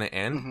it's going to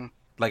end. Mm-hmm.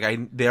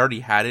 Like, they already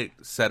had it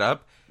set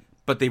up,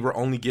 but they were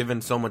only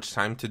given so much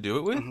time to do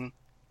it with. Mm-hmm.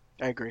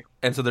 I agree.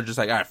 And so they're just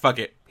like, all right, fuck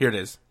it. Here it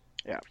is.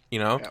 Yeah. You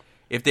know? Yeah.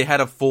 If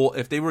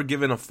they were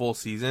given a full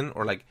season,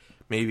 or like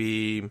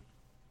maybe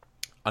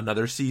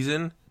another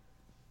season,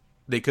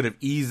 they could have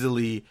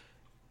easily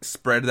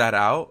spread that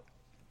out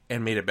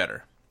and made it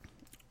better.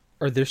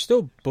 Are there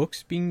still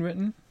books being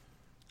written?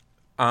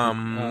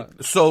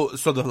 So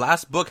the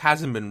last book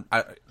hasn't been.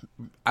 I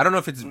don't know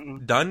if it's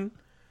done,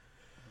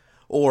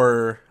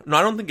 or no,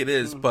 I don't think it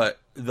is. But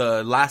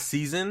the last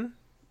season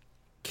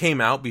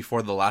came out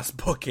before the last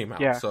book came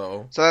out. Yeah.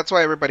 So that's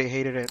why everybody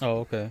hated it. Oh,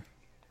 okay.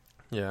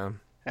 yeah,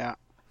 Yeah.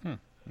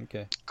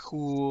 Okay.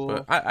 Cool.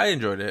 but I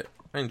enjoyed it.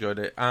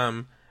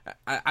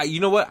 I you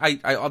know what?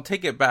 I'll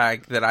take it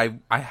back that I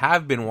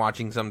have been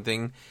watching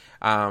something,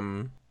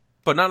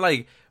 but not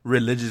like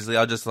religiously.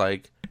 I'll just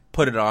like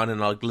put it on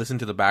and I'll listen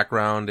to the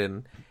background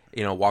and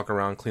walk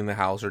around, clean the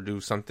house, or do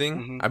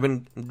something. I've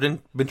been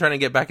trying to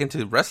get back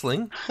into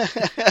wrestling.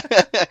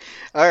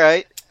 All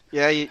right.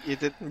 Yeah, you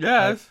did.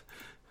 Yes.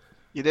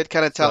 You did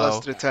kind of tell us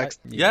So, through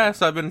text. Yeah,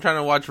 so I've been trying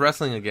to watch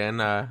wrestling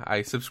again.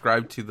 I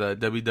subscribe to the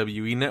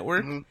WWE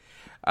Network, and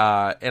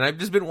I've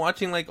just been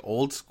watching like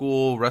old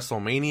school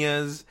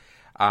WrestleManias.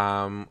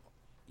 I'll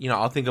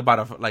think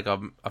about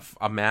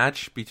a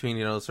match between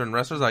certain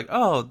wrestlers. Like,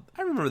 oh,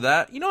 I remember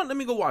that. You know what? Let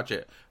me go watch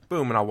it.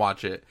 Boom, and I'll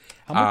watch it.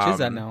 How much is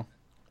that now?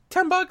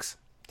 $10.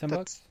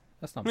 $10?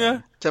 That's not bad.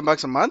 Yeah,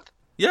 $10 a month?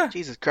 yeah,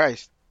 Jesus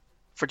Christ.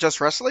 For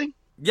just wrestling?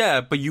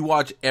 yeah. But you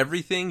watch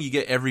everything. You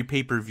get every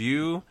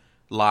pay-per-view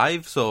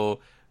live. So,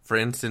 for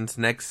instance,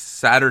 next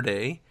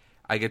Saturday,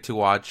 I get to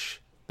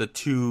watch the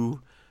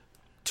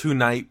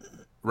two-night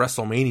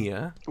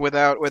WrestleMania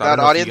Without So I don't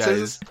know if you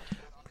audiences?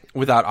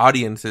 without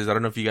audiences. I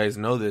don't know if you guys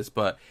know this,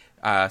 but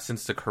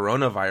since the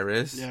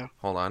coronavirus, Yeah.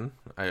 hold on,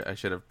 I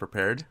should have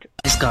prepared.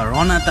 It's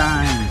Corona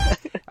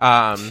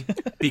time.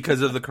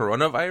 Because of the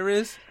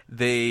coronavirus,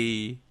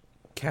 they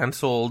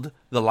canceled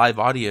the live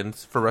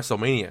audience for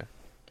WrestleMania.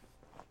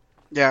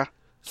 Yeah.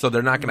 So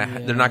they're not gonna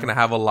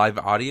have a live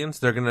audience.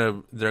 They're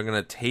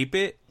gonna tape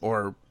it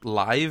or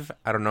live.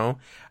 I don't know.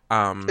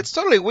 It's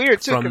totally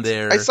weird too. From 'cause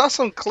their- I saw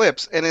some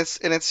clips, and it's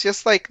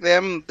just like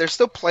them. They're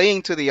still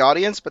playing to the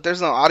audience, but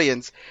there's no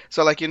audience.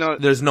 So like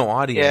There's no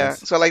audience. yeah.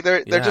 So like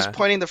they're just Yeah.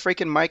 pointing the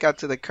freaking mic out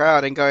to the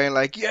crowd and going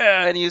like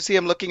yeah, and you see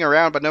them looking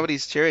around, but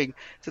nobody's cheering.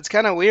 So it's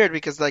kind of weird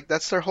because like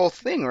that's their whole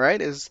thing, right?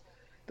 Is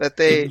that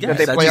they Yes,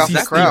 play I off just the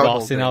see Steve crowd.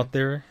 Austin out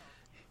there.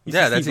 You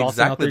Yeah, see that's Steve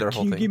Austin out exactly there, their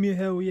whole "Can you thing. give me a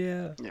hell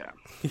yeah." Yeah.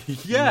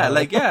 Yeah,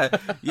 like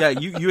yeah.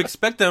 You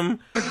expect them,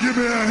 Give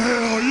me a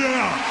hell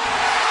yeah!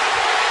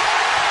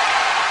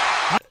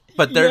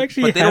 but You they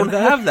actually don't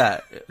have have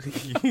that.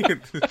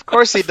 Of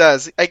course he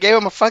does. I gave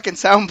him a fucking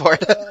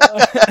soundboard.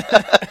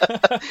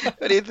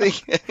 What do you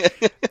think?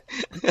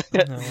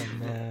 Oh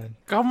man,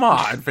 Come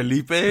on,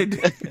 Felipe.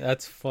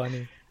 that's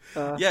funny.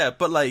 Yeah,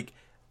 but like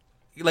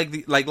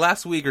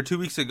last week or 2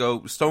 weeks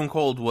ago, Stone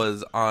Cold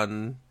was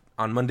on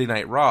Monday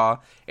Night Raw,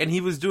 and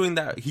he was doing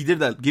that. He did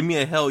that. Give me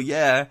a hell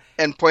yeah,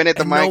 And pointed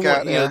the and mic no out.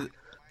 one- you Yeah. know,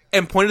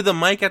 and pointed the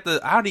mic at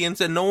the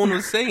audience, and no one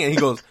was saying it. He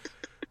goes,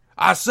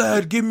 "I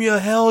said, give me a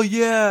hell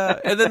yeah,"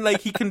 and then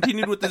like he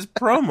continued with his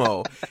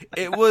promo.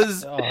 It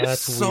was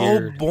that's so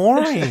weird.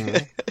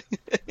 boring.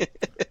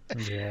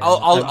 Yeah.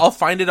 I'll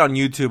find it on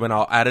YouTube and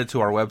I'll add it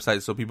to our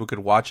website so people could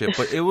watch it.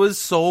 But it was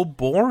so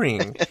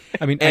boring.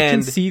 I mean, I can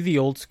And- see the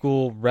old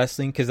school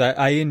wrestling because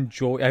I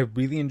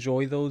really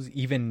enjoy those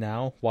even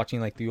now,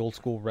 watching like the old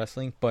school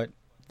wrestling. But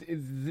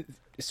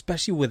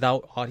especially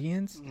without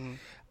audience,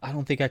 I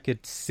don't think I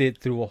could sit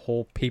through a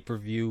whole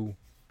pay-per-view.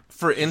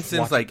 For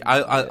instance, like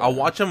I'll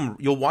watch them.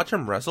 You'll watch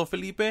them wrestle,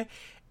 Felipe,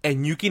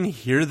 and you can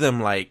hear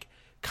them like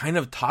kind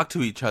of talk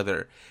to each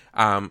other.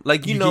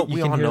 Like You know, can- you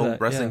we can all hear know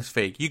that, wrestling's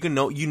fake. You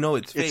know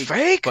it's fake. It's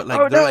fake? But like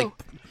Oh, they're no. like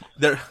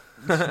they're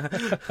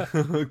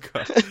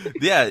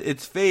yeah,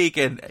 it's fake,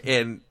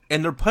 and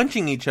they're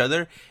punching each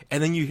other,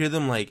 and then you hear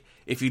them like,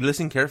 if you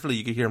listen carefully,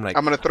 you can hear them like,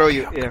 I'm gonna throw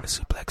you. I'm Yeah. gonna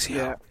suplex you.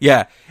 Yeah.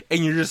 Yeah,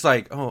 and you're just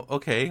like, oh,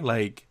 okay,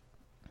 like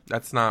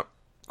that's not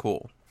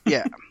cool.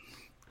 Yeah.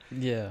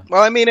 Yeah.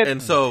 Well, I mean,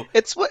 And so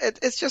it's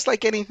just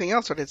like anything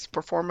else, but it's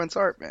performance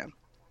art, man.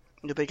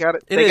 They got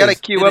It They got to is.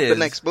 cue It up the is.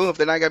 next move.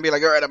 They're not gonna be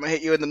like, all right, I'm gonna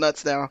hit you in the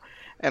nuts now,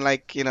 and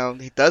like he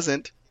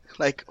doesn't.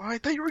 Like, oh, I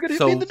thought you were gonna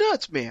hit me in So- the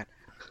nuts, man.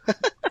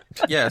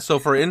 yeah, so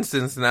for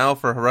instance, now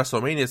for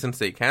WrestleMania, since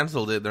they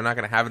canceled it, they're not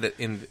going to have it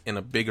in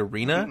a big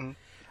arena.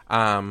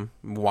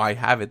 Why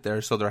have it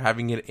there? So they're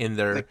having it in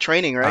their Like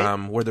training, right?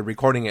 where they're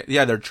recording it.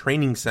 Yeah, their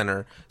training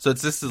center. So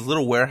it's just this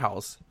little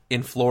warehouse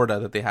in Florida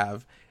that they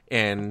have,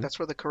 and That's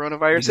where the they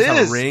coronavirus just have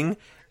is. a ring.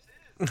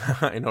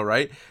 I know,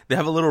 right? They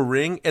have a little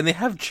ring, and they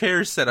have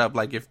chairs set up,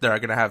 like if they're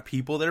going to have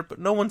people there, but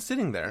no one's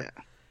sitting there,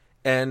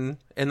 and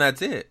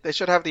that's it. They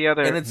should have the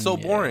other. And it's so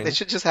boring. They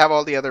should just have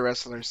all the other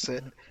wrestlers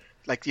sit,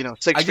 like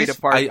 6 feet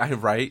apart. I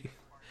right.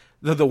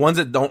 The ones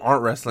that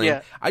aren't wrestling.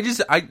 Yeah.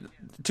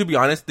 To be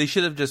honest, they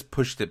should have just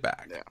pushed it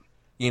back. Yeah.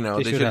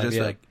 They should have just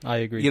yeah. like, I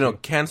agree. you know,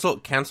 too.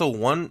 cancel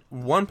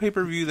one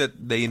pay-per-view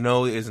that they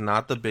know is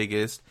not the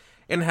biggest,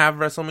 and have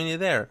WrestleMania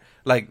there.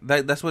 Like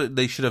that's what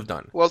they should have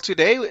done. Well,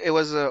 today it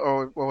was,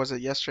 or what was it?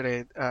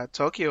 Yesterday,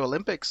 Tokyo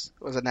Olympics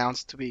was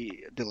announced to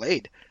be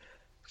delayed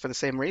for the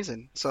same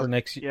reason. So for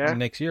next year,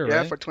 yeah,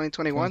 right? for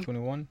 2021.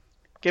 2021.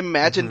 Can you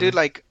imagine, dude,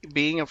 like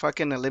being a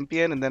fucking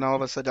Olympian and then all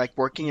of a sudden like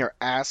working your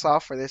ass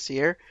off for this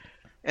year,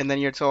 and then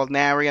you're told,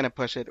 "Nah, we're gonna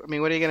push it." I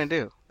mean, what are you gonna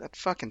do? That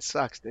fucking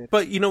sucks, dude.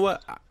 But you know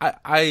what?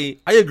 I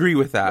agree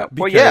with that.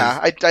 Well, because yeah,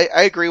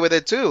 I agree with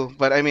it too.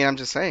 But I mean, I'm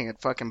just saying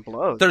it fucking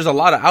blows. there's a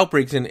lot of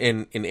outbreaks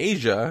in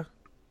Asia,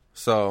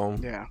 so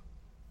Yeah,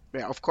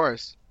 of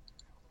course.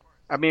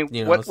 I mean,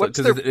 you know, what's because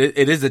their...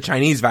 it is a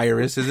Chinese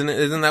virus, isn't it?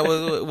 Isn't that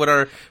what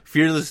our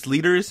fearless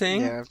leader is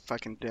saying? Yeah,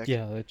 fucking dick.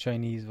 Yeah, the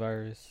Chinese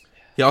virus.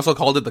 He also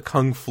called it the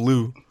Kung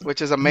Flu.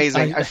 Which is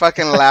amazing. I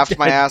fucking laughed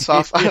my ass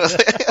off. I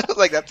was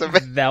like, that's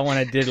amazing. That one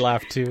I did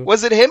laugh too.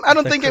 Was it him? I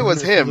don't think it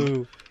was him.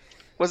 Flu.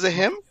 Was it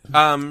him?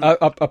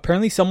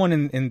 Apparently, someone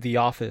in the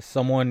office,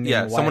 someone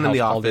Yeah, in the someone White in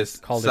the House office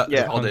called so- it,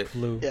 yeah, Kung called it.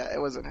 Flu. Yeah, it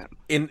wasn't him.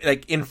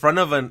 in front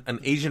of an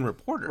Asian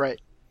reporter.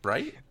 Right.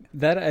 Right?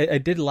 That I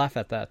did laugh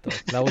at that though.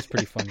 That was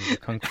pretty funny. The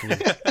Kung Flu.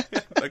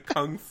 The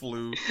Kung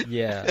Flu.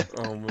 Yeah,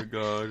 Oh my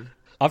god.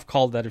 I've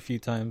called that a few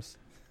times.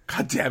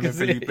 God damn it,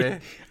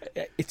 Felipe.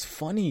 It's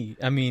funny.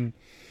 I mean,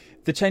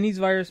 the Chinese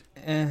virus,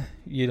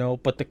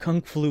 but the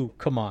Kung Flu,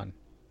 come on.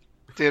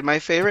 Dude, my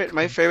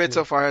favorite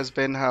so far has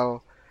been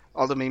how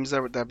all the memes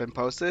that have been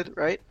posted,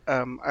 right?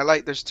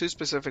 There's two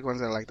specific ones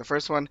that I like. The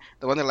first one,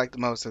 the one that I like the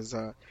most is,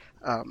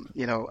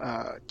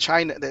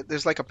 China.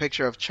 There's like a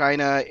picture of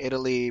China,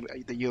 Italy,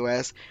 the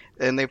U.S.,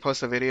 and they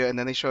post a video, and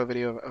then they show a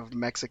video of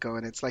Mexico,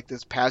 and it's like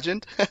this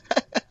pageant,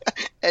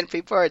 and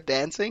people are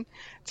dancing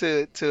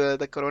to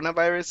the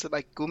coronavirus,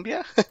 like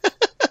cumbia.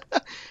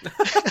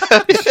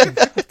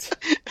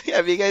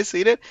 Have you guys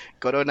seen it?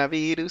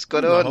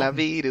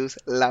 Coronavirus,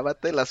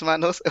 lávate las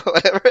manos,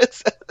 whatever it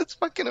says. It's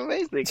fucking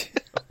amazing.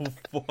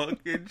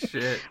 Fucking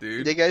shit,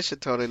 dude. You guys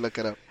should totally look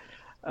it up.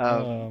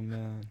 Oh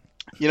man.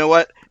 You know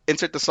what?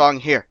 Insert the song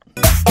here.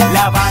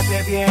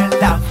 Lávate bien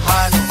las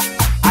manos,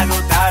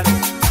 anótalo,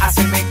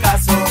 hazme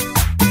caso,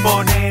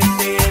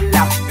 ponete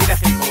la pila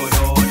que el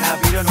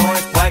coronavirus no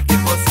es cualquier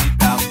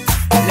cosita.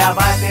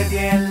 Lávate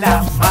bien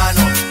las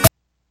manos.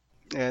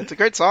 Yeah, it's a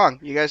great song.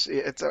 You guys,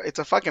 it's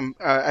a fucking,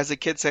 as the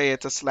kids say,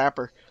 it's a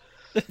slapper.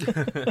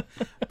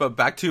 But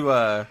back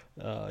to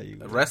You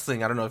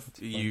wrestling. I don't know if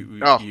you.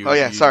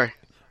 Sorry.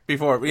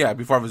 Before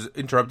I was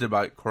interrupted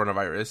by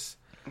coronavirus.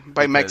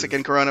 By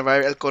Mexican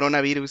coronavirus, el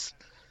coronavirus.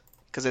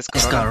 Because it's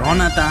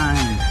Corona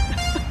time.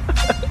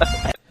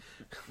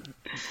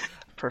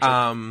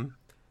 Perfect.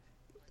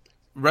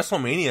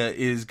 WrestleMania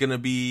is gonna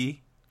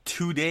be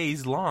 2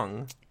 days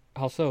long.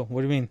 How so?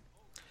 What do you mean?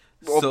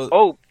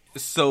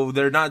 So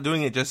they're not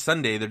doing it just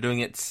Sunday. They're doing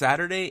it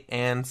Saturday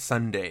and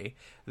Sunday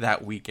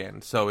that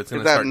weekend. So it's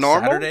going to start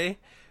normal? Saturday.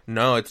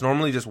 No, it's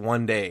normally just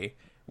 1 day.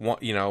 From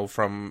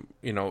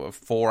a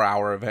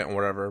 4-hour event or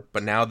whatever.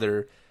 But now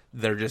they're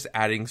just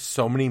adding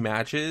so many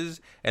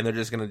matches, and they're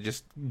just going to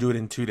just do it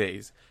in 2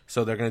 days.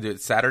 So they're going to do it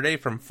Saturday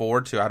from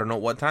 4 to I don't know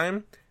what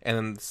time, and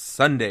then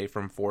Sunday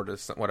from 4 to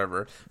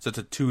whatever. So it's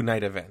a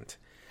 2-night event.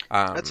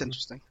 That's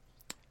interesting.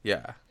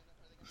 Yeah.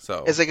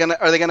 So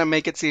are they gonna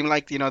make it seem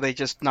like they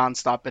just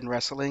nonstop in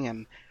wrestling,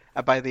 and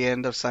by the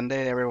end of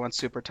Sunday everyone's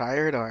super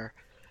tired? Or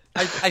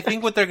I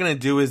think what they're gonna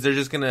do is they're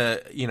just gonna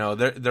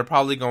they're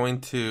probably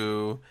going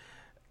to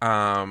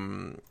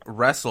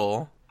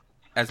wrestle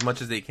as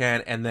much as they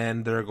can, and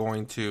then they're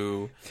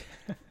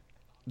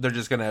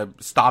just gonna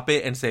stop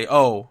it and say,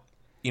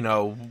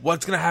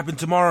 what's gonna happen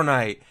tomorrow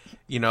night?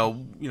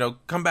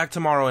 Come back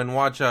tomorrow and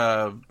watch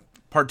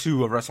part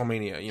 2 of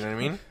WrestleMania. You know what I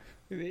mean?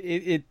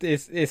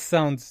 It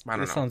sounds I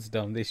don't know. Sounds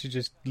dumb. They should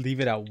just leave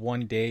it at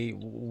 1 day.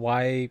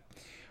 Why?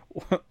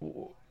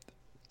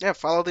 Yeah,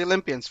 follow the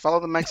Olympians. Follow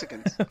the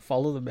Mexicans.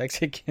 Follow the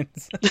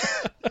Mexicans.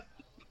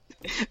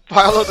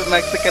 Follow the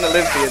Mexican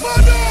Olympians.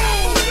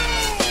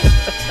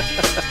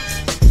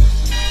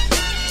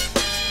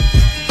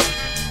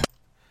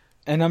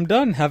 And I'm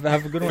done. Have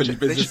a good one.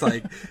 Felipe is just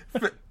like.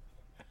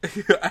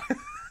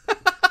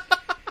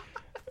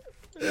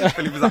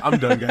 Felipe's like, I'm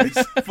done, guys.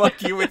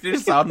 Fuck you with your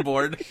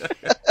soundboard.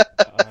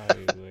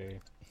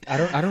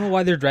 I don't know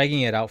why they're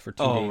dragging it out for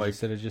 2 days my-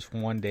 instead of just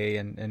 1 day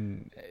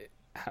and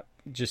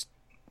just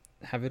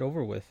have it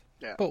over with.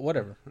 Yeah. But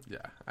whatever. Yeah,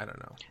 I don't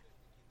know.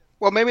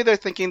 Well, maybe they're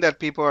thinking that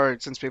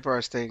since people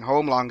are staying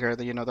home longer,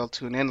 that they'll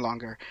tune in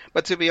longer.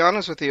 But to be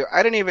honest with you,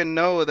 I didn't even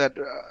know that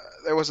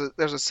there's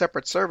a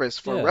separate service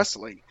for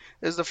wrestling.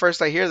 This is the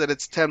first I hear that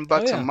it's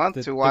 $10 a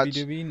month to watch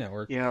WWE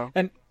Network. people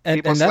And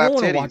I slap don't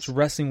want to titties. watch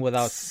wrestling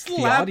without the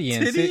Slap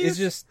audience. titties? It's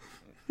just.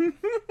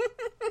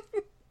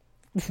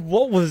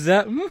 What was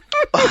that?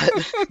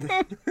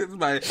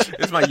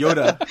 It's my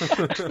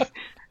Yoda.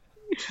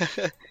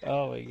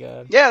 Oh my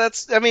god. Yeah,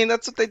 that's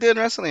what they do in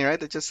wrestling, right?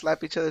 They just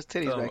slap each other's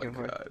titties back and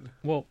forth. God.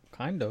 Well,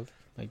 kind of,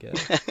 I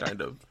guess. Kind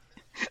of.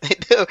 They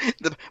do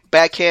the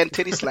backhand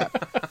titty slap.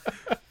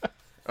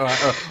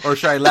 Or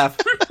should I laugh?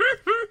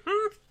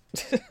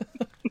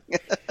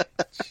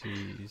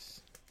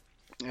 Jeez.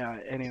 Yeah.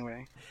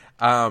 Anyway.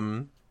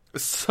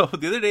 So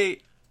the other day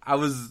I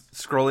was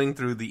scrolling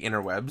through the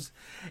interwebs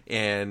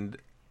and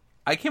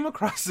I came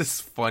across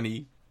this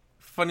funny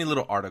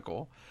little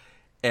article,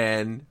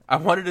 and I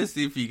wanted to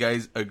see if you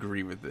guys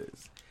agree with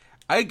this.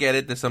 I get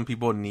it that some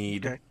people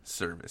need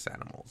service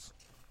animals.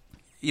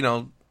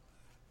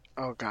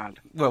 Oh God.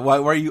 Why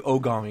are you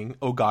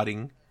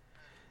ogodding?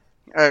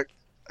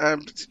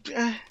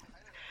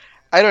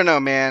 I don't know,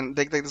 man.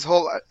 This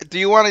whole. Do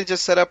you want to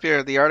just set up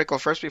the article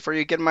first before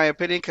you get my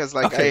opinion? Because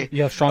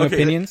You have strong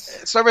opinions?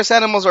 Service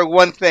animals are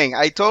one thing.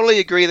 I totally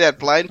agree that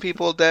blind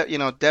people,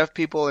 deaf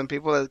people, and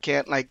people that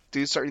can't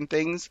do certain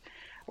things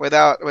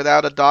without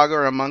a dog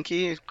or a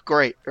monkey,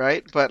 great,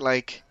 right? But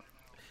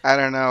I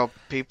don't know.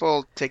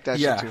 People take that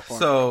shit too far.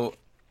 So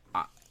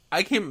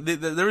I came.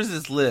 There was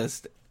this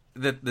list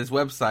that this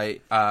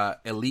website,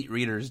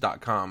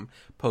 EliteReaders.com,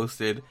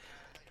 posted.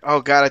 Oh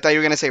God, I thought you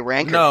were gonna say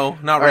Ranker. No,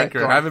 not All right,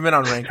 Ranker. go on. I haven't been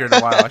on Ranker in a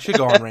while. I should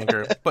go on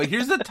Ranker. But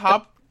here's the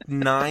top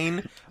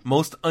 9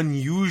 most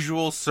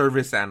unusual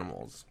service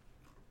animals.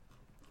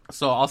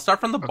 So I'll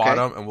start from the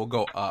bottom and we'll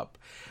go up.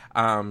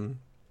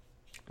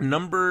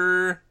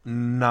 Number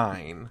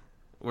 9.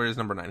 Where is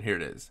number 9? Here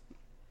it is.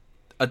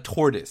 A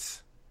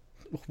tortoise.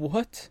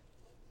 What?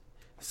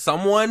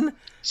 Someone.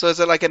 So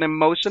is it like an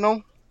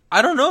emotional?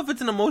 I don't know if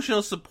it's an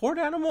emotional support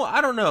animal.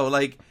 I don't know.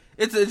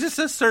 It's just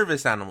a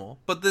service animal.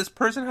 But this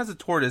person has a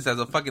tortoise as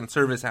a fucking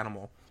service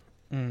animal.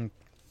 Okay.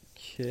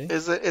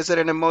 Is it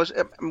an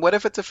emotion? What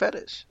if it's a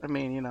fetish? I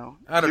mean,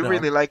 I don't know.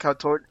 really like how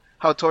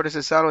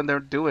tortoises sound when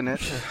they're doing it.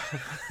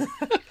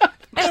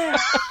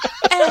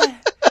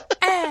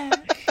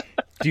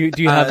 Do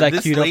you have that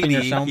this queued up in your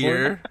lady soundboard?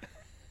 here-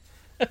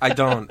 I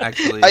don't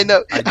actually. I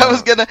know. I I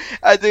was gonna.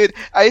 Dude,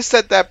 I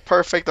set that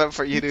perfect up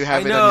for you to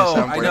have it on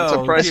your soundboard. I know. I'm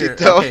surprised Here, you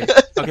don't.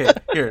 Okay,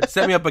 here.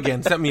 Set me up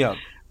again. Set me up.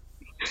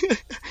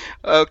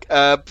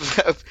 Okay,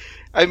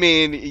 I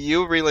mean,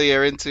 you really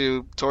are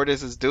into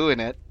tortoises doing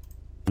it.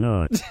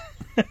 No.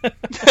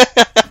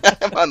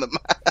 I'm on the.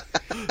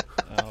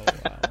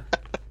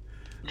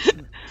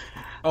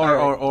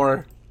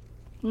 Or.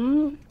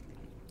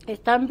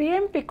 Están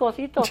bien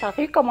picositos,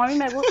 así como a mí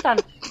me gustan.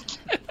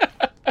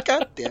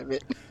 God damn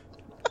it.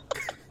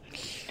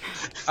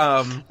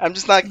 I'm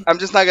just not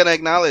gonna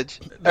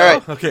acknowledge. All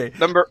right. Okay.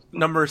 Number 8.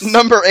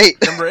 Number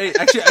 8.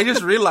 Actually, I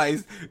just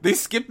realized they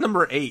skipped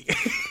number 8.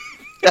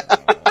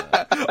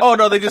 Oh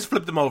no, they just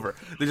flipped them over.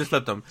 They just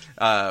flipped them.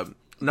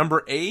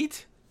 Number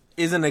 8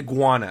 is an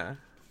iguana.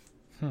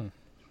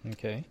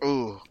 Okay.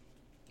 Ooh.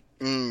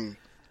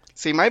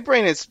 See, my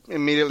brain is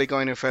immediately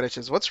going to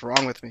fetishes. What's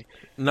wrong with me?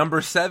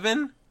 Number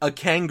 7, a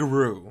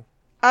kangaroo.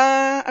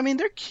 I mean,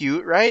 they're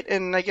cute, right?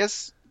 And I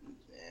guess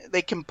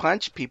they can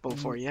punch people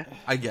for you.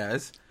 I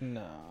guess.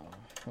 No.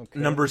 Okay.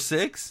 Number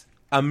 6,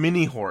 a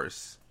mini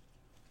horse.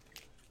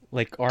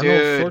 Like Arnold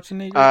Dude,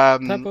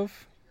 Schwarzenegger type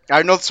of?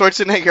 Arnold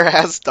Schwarzenegger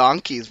has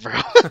donkeys, bro.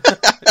 Oh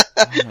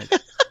my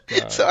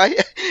god. So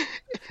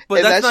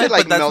But that shit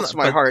like melts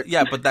my heart.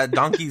 Yeah, but that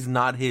donkey's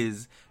not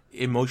his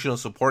emotional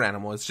support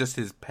animal. It's just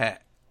his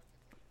pet.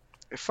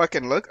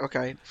 Fucking look.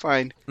 Okay,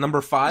 fine.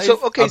 Number 5,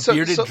 So okay, a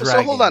bearded dragon.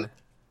 so hold on.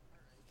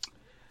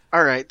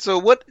 All right. So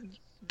what?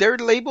 They're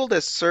labeled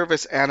as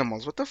service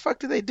animals. What the fuck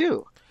do they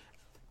do?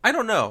 I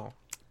don't know.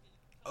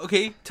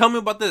 Okay, tell me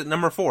about the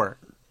number 4.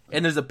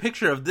 And there's a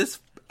picture of this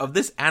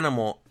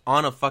animal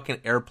on a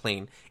fucking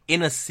airplane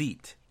in a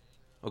seat.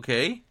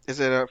 Okay? Is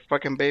it a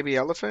fucking baby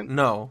elephant?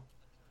 No.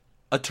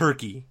 A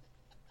turkey.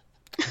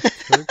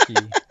 Turkey.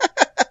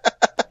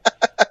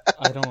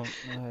 I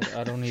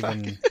don't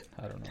know.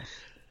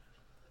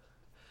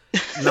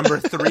 Number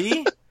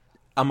 3,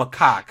 a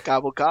macaque.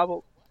 Gobble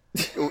gobble.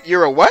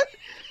 You're a what?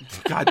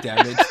 God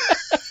damn it.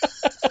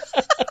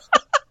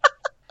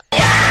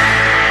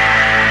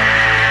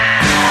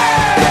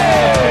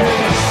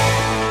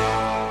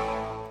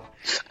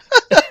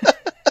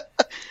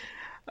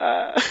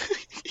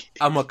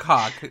 A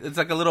macaque. It's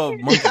like a little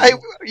monkey.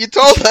 You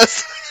told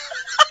us.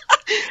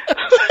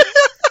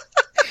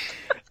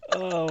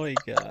 Oh my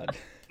god.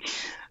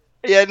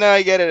 Yeah, no,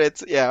 I get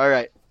it. All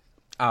right.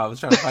 I was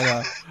trying to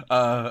find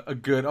a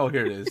good. Oh,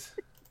 here it is.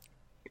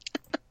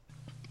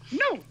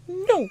 No.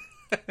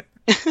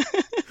 Is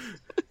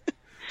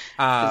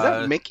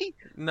that Mickey?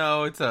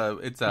 No, it's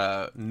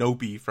a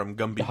Nopi from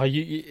Gumby. Oh,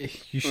 you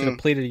should have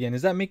played it again.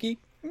 Is that Mickey?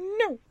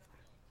 No.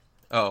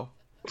 Oh.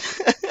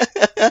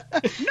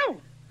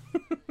 No.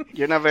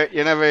 You're not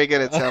very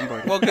good at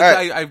soundboard. Well,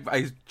 because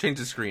I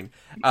changed the screen.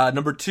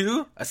 Number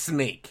 2, a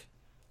snake.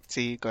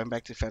 See, going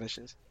back to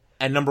fetishes.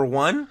 And number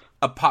 1,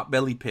 a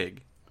potbelly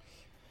pig.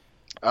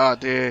 Oh,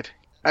 dude.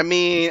 I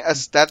mean,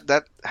 that's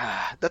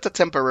a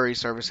temporary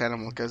service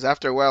animal because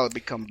after a while it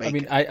becomes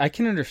bacon. I mean, I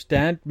can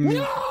understand.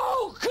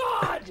 No,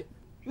 God!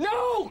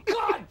 No,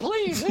 God,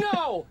 please,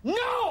 no!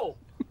 No!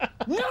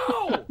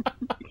 No!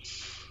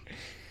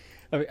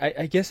 I mean,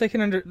 I guess I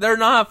can They're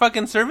not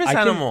fucking service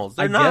animals.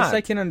 They're not. I guess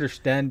I can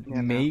understand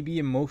maybe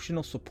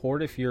emotional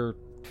support if you're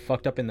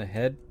fucked up in the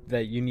head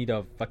that you need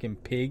a fucking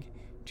pig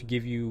to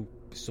give you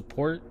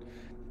support.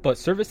 But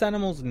service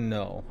animals,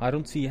 no. I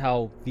don't see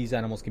how these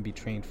animals can be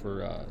trained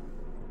for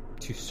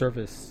to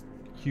service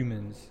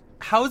humans.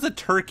 How is a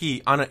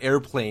turkey on an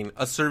airplane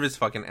a service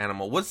fucking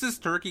animal? What's this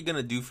turkey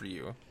gonna do for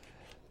you?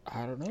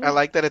 I don't know. I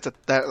like that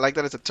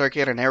it's a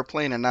turkey at an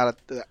airplane and not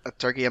a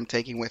turkey I'm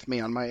taking with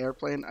me on my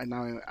airplane.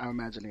 I'm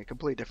imagining a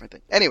completely different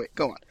thing. Anyway,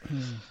 go on.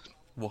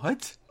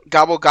 What?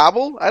 Gobble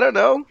gobble? I don't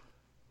know.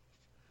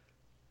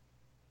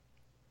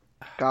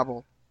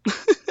 Gobble.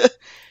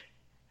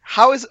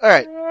 All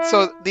right.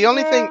 So the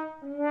only thing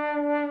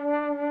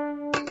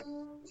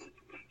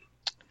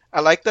I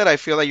like that I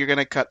feel like you're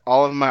gonna cut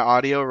all of my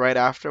audio right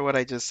after what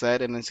I just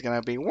said, and it's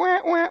gonna be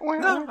wah, wah, wah,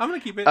 No, I'm gonna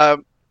keep it.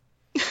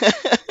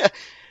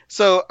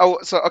 So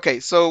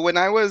when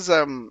I was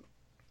when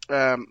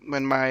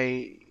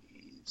my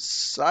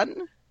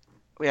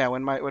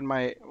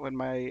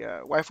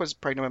wife was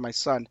pregnant with my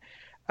son,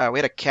 we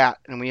had a cat,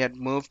 and we had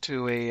moved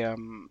to a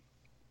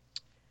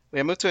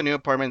new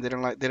apartment. They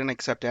didn't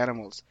accept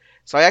animals,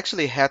 so I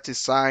actually had to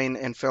sign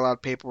and fill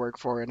out paperwork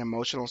for an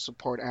emotional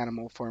support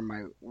animal for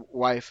my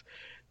wife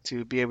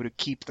to be able to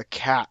keep the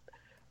cat,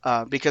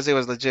 because it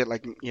was legit,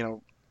 like,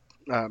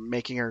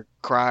 making her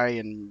cry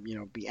and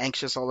be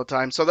anxious all the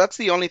time. So that's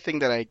the only thing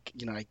that I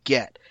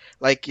get.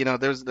 Like,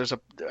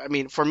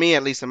 for me,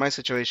 at least in my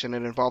situation,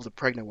 it involved a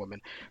pregnant woman.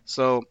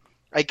 So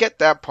I get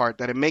that part,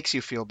 that it makes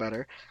you feel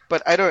better.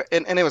 But I don't.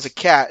 And it was a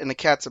cat, and the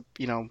cat's a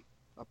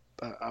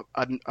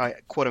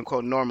quote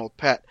unquote normal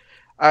pet.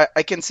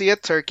 I can see a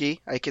turkey.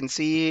 I can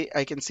see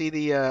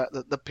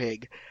the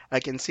pig. I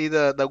can see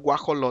the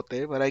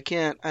guajolote, but I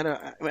can't. And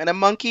a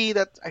monkey.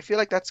 That I feel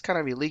like that's kind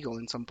of illegal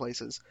in some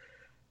places.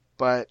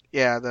 But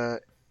yeah,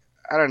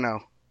 I don't know.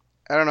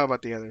 I don't know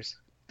about the others.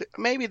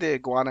 Maybe the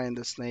iguana and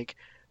the snake,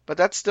 but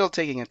that's still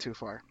taking it too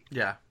far.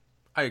 Yeah,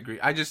 I agree.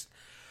 I just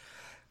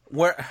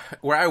where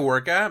I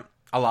work at,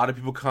 a lot of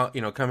people come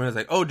in and it's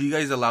like, oh, do you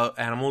guys allow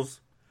animals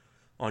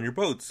on your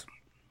boats?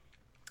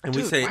 And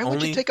Dude, we say why only.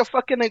 Would you take a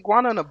fucking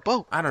iguana on a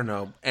boat? I don't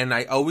know, and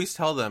I always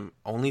tell them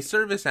only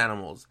service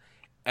animals,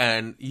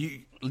 and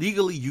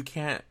legally you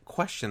can't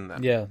question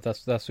them. Yeah,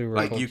 that's what we were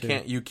like told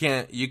you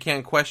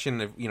can't question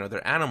if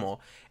their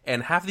animal.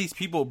 And half these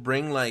people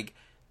bring like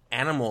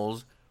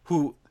animals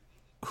who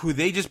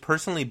they just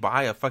personally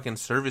buy a fucking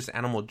service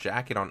animal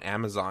jacket on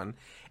Amazon,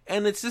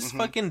 and it's this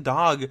fucking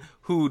dog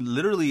who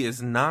literally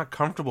is not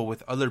comfortable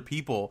with other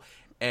people,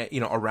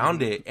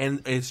 around it,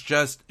 and it's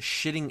just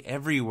shitting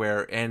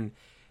everywhere and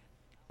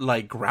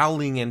like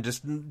growling and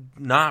just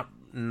not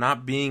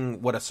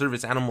being what a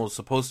service animal is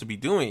supposed to be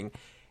doing.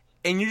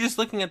 And you're just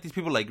looking at these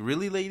people like,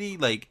 really, lady?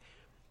 Like,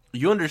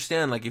 you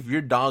understand, like, if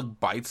your dog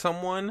bites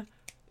someone,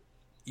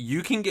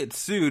 you can get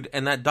sued,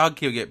 and that dog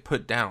can get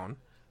put down.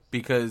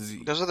 Because...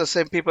 Those are the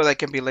same people that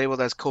can be labeled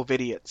as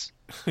COVIDiots.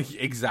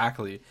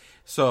 Exactly.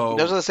 So...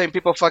 Those are the same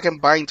people fucking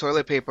buying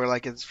toilet paper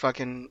like it's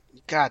fucking...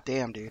 God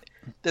damn, dude.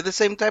 They're the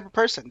same type of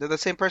person. They're the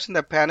same person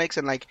that panics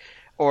and, like...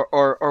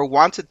 Or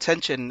wants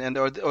attention, and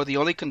or the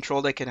only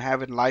control they can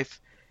have in life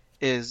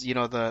is, you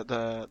know,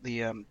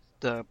 the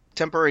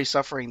temporary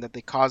suffering that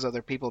they cause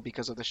other people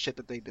because of the shit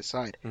that they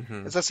decide.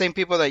 Mm-hmm. It's the same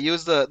people that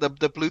use the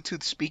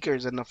Bluetooth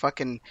speakers and the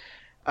fucking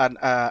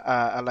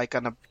like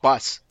on a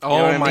bus. You know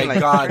Oh what my I mean?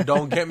 god!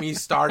 Don't get me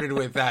started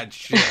with that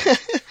shit.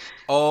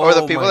 Oh, or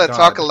the people my that God.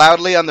 talk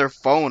loudly on their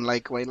phone,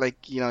 like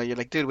you know, you're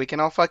like, dude, we can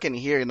all fucking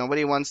hear.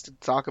 Nobody wants to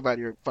talk about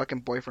your fucking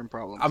boyfriend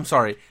problems. I'm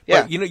sorry.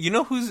 Yeah. But you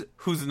know who's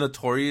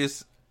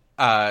notorious,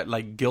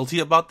 like guilty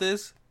about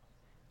this?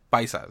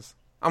 Paisas.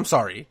 I'm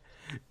sorry,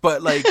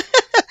 but like.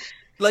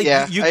 Like,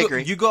 Yeah, you I go,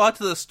 agree. you go out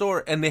to the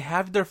store and they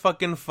have their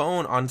fucking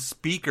phone on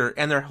speaker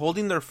and they're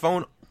holding their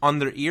phone on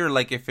their ear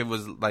like if it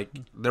was like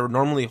they would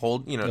normally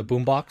hold, you know, The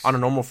boombox on a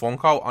normal phone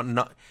call.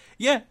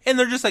 Yeah, and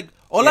they're just like,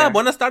 "Hola, Yeah.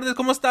 buenas tardes,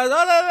 cómo estás?"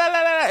 Hola, la, la,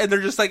 la, la. And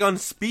they're just like on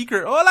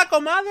speaker. "Hola,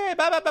 comadre."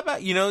 Ba, ba, ba, ba.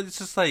 You know, it's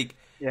just like,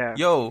 Yeah.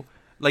 yo,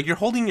 like you're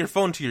holding your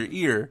phone to your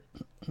ear.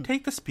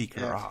 Take the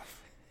speaker Yeah.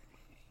 off.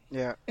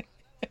 Yeah.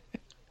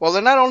 Well,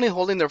 they're not only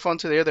holding their phone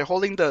to their ear; they're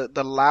holding the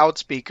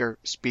loudspeaker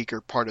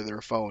part of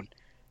their phone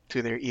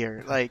to their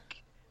ear.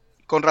 Like,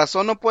 con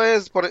razón no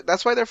puedes.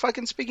 That's why they're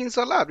fucking speaking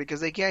so loud, because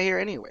they can't hear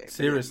anyway.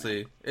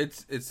 Seriously,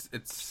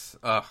 it's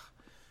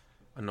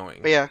annoying.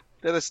 But yeah,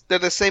 they're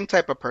the same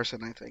type of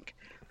person, I think.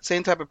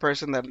 Same type of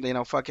person that, you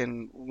know,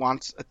 fucking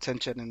wants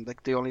attention, and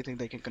like the only thing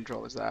they can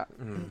control is that.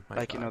 My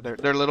Like, you know, God.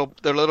 their little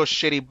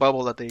shitty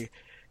bubble that they,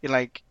 you're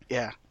like,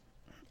 yeah,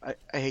 I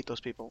hate those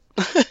people.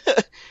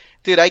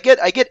 Dude, I get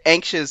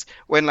anxious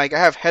when, like, I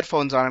have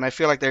headphones on and I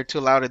feel like they're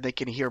too loud and they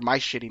can hear my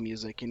shitty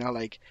music. You know,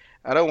 like,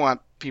 I don't want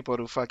people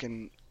to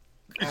fucking,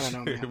 I don't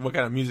know, man. What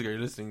kind of music are you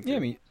listening to? Yeah, I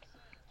mean,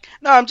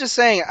 No, I'm just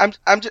saying.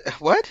 I'm just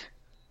what?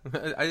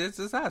 I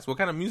just asked, what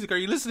kind of music are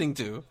you listening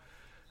to?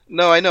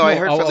 No, I know. I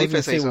heard was Felipe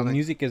gonna say something.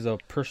 music is a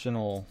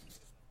personal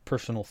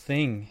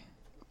thing.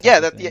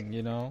 Yeah, type of that- thing,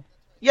 you know.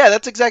 Yeah,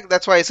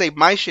 that's why I say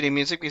my shitty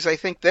music, because I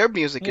think their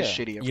music is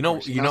Yeah. shitty. Of You know,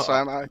 course,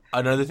 so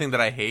another thing that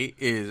I hate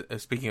is,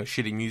 speaking of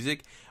shitty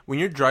music, when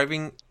you're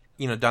driving,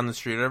 you know, down the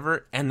street or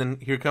whatever, and then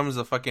here comes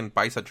a fucking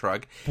Paisa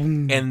truck,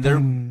 and they're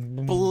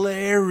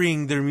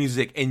blaring their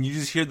music, and you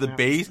just hear the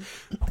bass.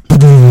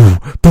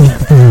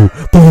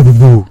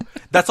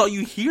 That's all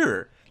you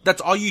hear.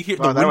 That's all you hear.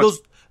 Wow, The that windows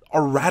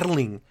are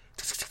rattling.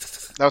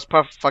 That was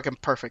fucking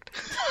perfect.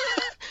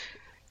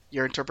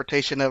 Your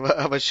interpretation of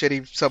a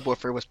shitty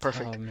subwoofer was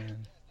perfect. Oh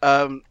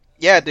man.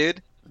 Yeah,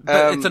 dude.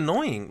 But it's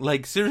annoying.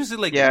 Like, seriously,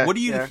 like, Yeah, what are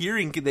you yeah.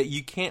 hearing that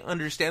you can't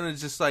understand?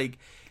 It's just like,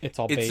 It's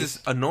all it's bass.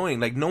 just annoying.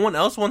 Like, no one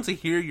else wants to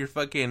hear your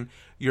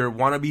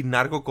wannabe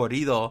narco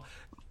corrido,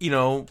 you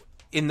know,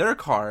 in their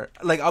car.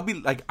 Like,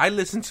 I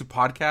listen to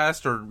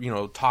podcasts or, you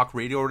know, talk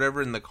radio or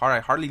whatever in the car.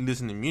 I hardly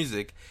listen to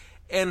music.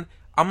 And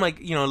I'm like,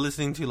 you know,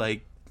 listening to,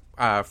 like,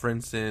 for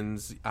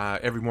instance,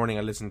 every morning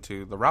I listen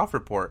to the Ralph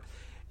Report.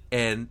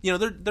 And, you know,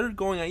 they're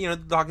going, you know,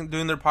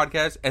 doing their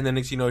podcast. And then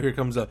next, you know, here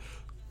comes a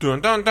dun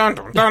dun dun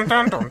dun dun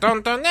dun dun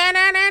dun dun, na,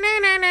 na, na, na,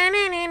 na, na,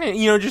 na, na.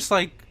 You know, just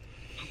like,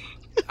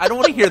 I don't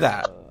want to hear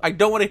that. I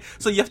don't want to.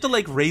 So you have to,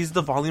 like, raise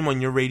the volume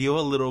on your radio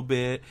a little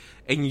bit,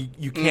 and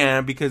you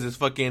can't because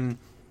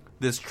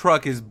this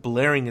truck is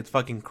blaring its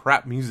fucking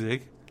crap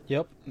music.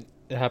 Yep,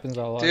 it happens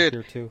a lot Dude.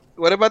 here too.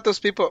 What about those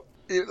people?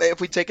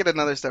 If we take it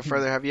another step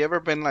further, have you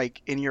ever been,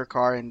 like, in your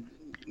car and,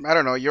 I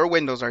don't know, your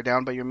windows are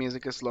down but your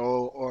music is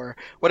low, or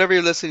whatever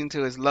you're listening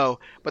to is low,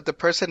 but the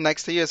person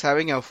next to you is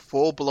having a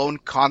full-blown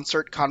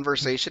concert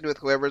conversation with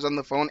whoever's on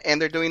the phone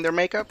and they're doing their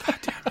makeup?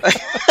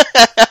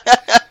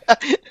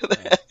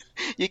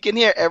 You can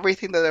hear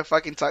everything that they're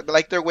fucking talking.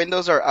 Like, their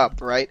windows are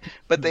up, right?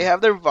 But they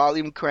have their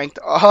volume cranked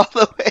all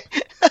the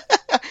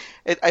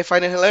way. I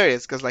find it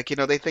hilarious because, like, you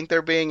know, they think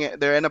they're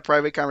in a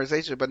private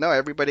conversation, but no,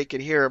 everybody can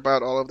hear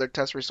about all of their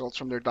test results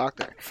from their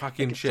doctor.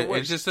 Fucking Like, shit. the It's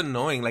worst. just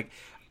annoying. Like,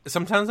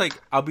 sometimes, like,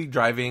 I'll be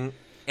driving,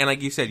 and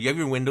like you said, you have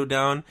your window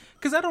down,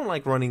 because I don't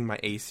like running my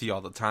AC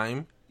all the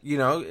time. You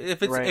know,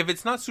 if Right.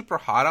 it's not super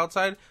hot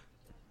outside,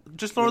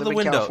 just We lower live the in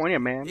window. California,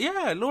 man.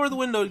 Yeah, lower the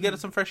window to get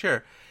some fresh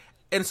air.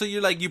 And so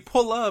you're like, you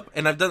pull up,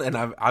 and I've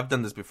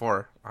done this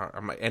before,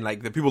 and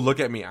like the people look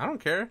at me, I don't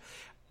care.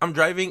 I'm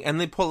driving,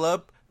 and they pull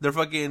up, they're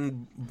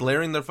fucking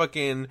blaring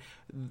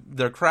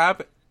their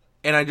crap,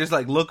 and I just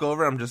like look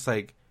over, I'm just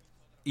like,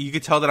 you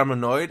could tell that I'm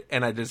annoyed,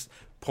 and I just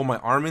pull my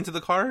arm into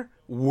the car,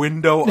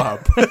 window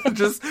up,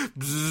 just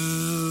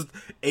bzzz,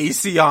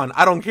 AC on.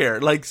 I don't care.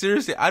 Like,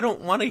 seriously, I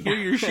don't want to hear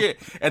your shit.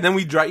 And then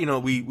we drive, you know,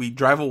 we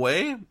drive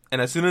away,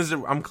 and as soon as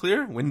I'm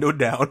clear, window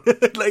down.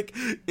 Like,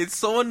 it's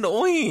so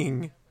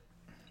annoying.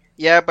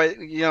 Yeah, but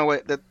you know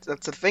what?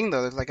 That's the thing,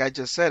 though. Like I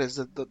just said, is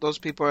that those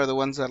people are the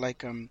ones that,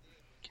 like,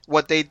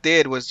 what they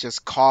did was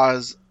just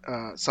cause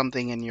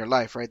something in your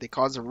life, right? They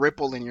caused a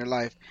ripple in your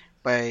life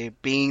by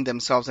being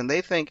themselves, and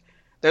they think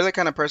they're the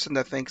kind of person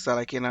that thinks that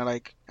like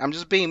like I'm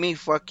just being me,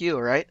 fuck you,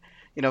 right?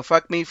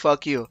 Fuck me,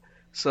 fuck you.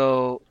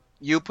 So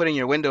you putting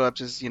your window up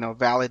just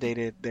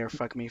validated their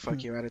fuck me,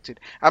 fuck you attitude.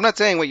 I'm not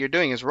saying what you're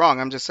doing is wrong.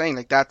 I'm just saying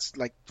like that's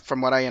like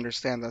from what I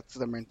understand, that's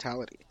the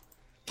mentality.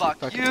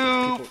 Fuck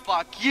you,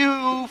 fuck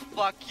you,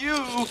 fuck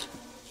you.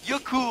 You're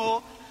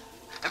cool.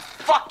 And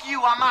fuck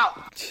you, I'm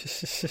out.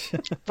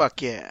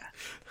 Fuck yeah.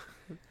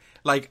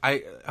 Like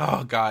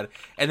oh god.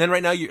 And then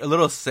right now a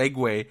little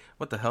segue.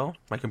 What the hell?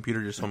 My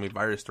computer just told me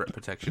virus threat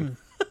protection.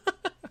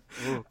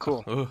 Ooh,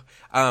 cool. Ooh.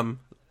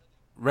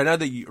 Right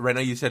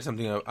now you said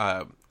something that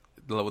I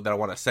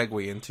want to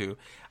segue into.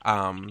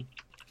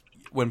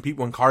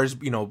 When cars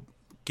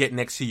get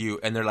next to you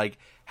and they're like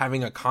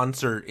having a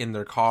concert in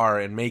their car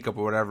and makeup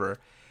or whatever.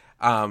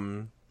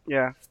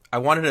 Yeah. I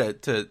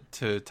wanted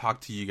to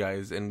talk to you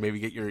guys and maybe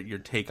get your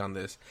take on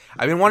this.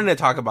 I've been wanting to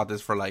talk about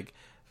this for like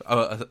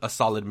a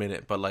solid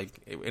minute, but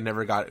like we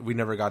never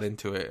got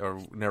into it,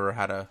 or never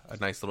had a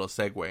nice little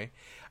segue.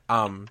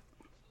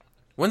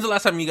 When's the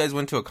last time you guys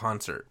went to a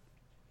concert?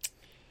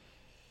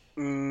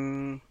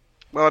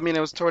 Well, I mean, it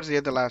was towards the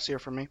end of last year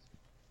for me.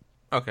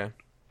 Okay.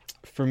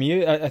 For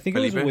me, I think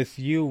Felipe? it was with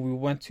you. We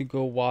went to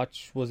go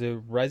watch, was it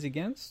Rise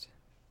Against?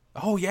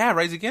 Oh yeah,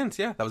 Rise Against.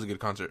 Yeah, that was a good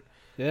concert.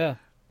 Yeah.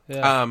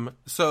 Yeah.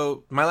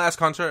 So my last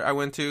concert I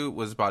went to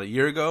was about a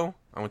year ago.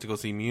 I went to go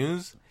see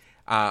Muse.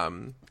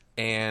 And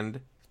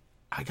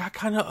I got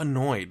kind of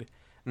annoyed.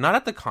 Not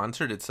at the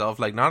concert itself,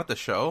 like not at the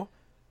show,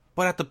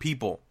 but at the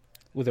people.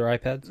 With their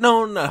iPads?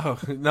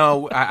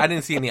 No. I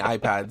didn't see any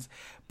iPads.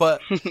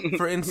 But,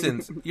 for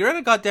instance, you're at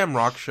a goddamn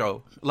rock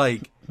show.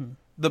 Like,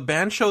 the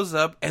band shows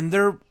up and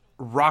they're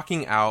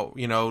rocking out,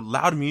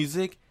 loud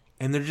music,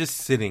 and they're just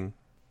sitting.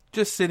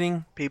 Just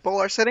sitting. People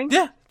are sitting?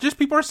 Yeah, just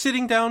people are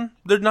sitting down.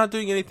 They're not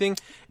doing anything.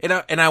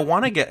 And I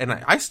want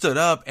to I stood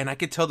up and I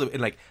could tell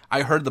and like,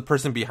 I heard the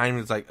person behind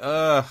me was like,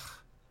 ugh.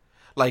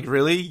 Like,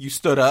 really? You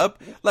stood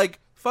up? Like,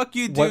 fuck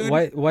you, dude.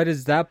 Why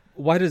does that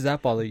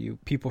bother you?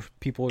 People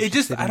it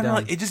just I don't know,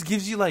 it just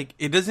gives you like,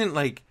 it doesn't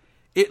like,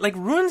 it like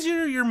ruins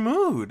your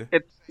mood.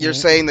 You're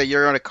saying that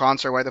you're on a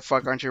concert, why the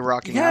fuck aren't you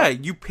rocking out? Yeah,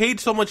 you paid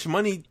so much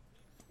money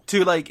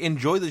to like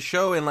enjoy the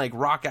show and like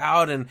rock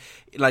out and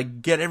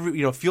like get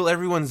feel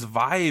everyone's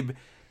vibe,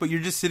 but you're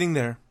just sitting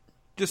there.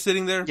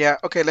 Yeah,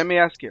 okay, let me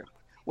ask you.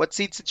 What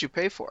seats did you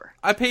pay for?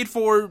 I paid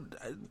for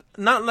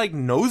not like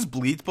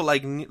nosebleeds, but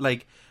like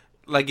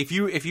if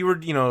you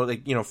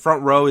were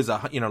front row is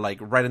like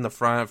right in the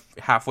front,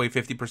 halfway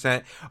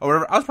 50% or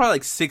whatever. I was probably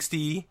like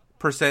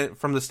 60%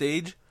 from the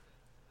stage.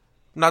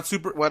 Not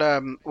super. What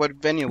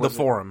venue was the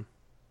Forum.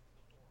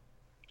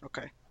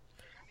 Okay.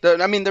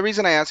 The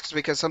reason I ask is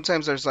because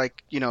sometimes there's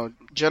like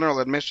general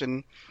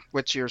admission,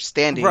 which you're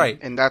standing, right,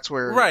 and that's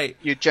where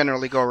you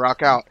generally go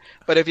rock out.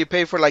 But if you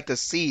pay for like the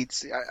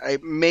seats, I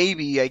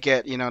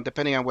get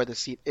depending on where the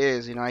seat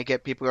is, I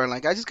get people who are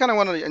like, I just kind of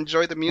want to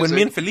enjoy the music. When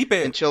me and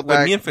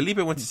Felipe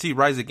went to see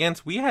Rise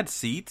Against, we had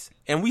seats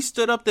and we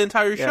stood up the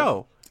entire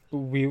show.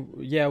 We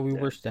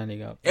were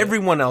standing up.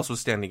 Everyone else was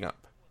standing up.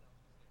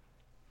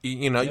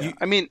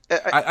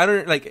 I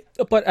don't like.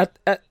 But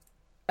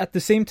at the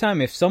same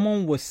time, if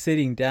someone was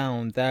sitting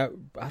down, that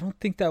I don't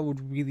think that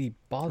would really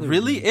bother.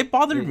 Really, me. It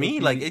bothered me.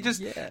 Like it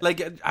just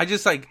I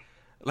just like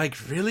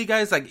really,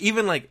 guys. Like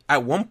even like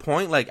at one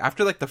point, like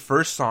after like the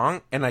first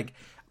song, and like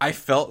I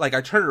felt like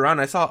I turned around,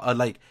 and I saw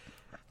like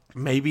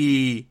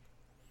maybe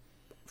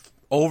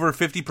over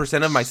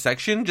 50% of my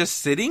section just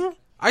sitting.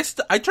 I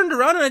turned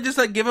around and I just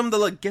like give him the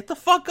like, get the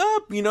fuck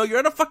up, you're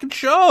at a fucking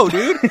show,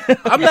 dude.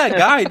 I'm that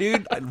guy,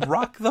 dude.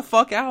 Rock the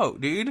fuck out,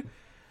 dude.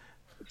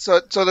 So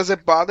does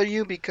it bother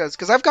you because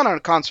I've gone on a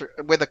concert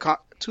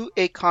to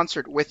a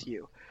concert with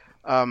you,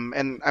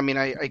 and I mean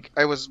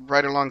I was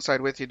right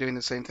alongside with you doing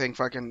the same thing,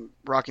 fucking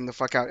rocking the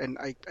fuck out, and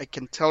I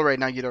can tell right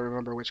now you don't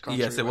remember which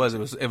concert. Yes, it was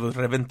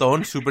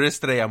Reventón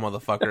Superestrella,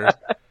 motherfucker.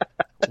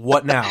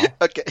 What now?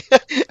 Okay.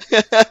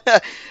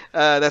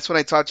 That's when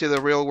I taught you the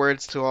real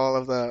words to all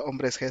of the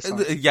Hombres G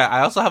songs. Yeah,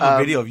 I also have a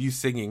video of you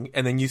singing,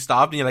 and then you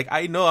stopped, and you're like,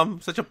 I know, I'm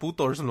such a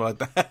puto or something like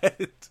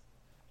that.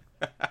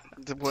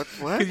 What?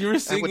 Because you were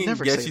singing.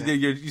 Yes, you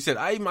did. You said,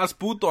 ay, mas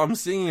puto, I'm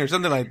singing, or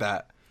something like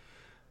that.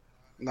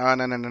 No. You're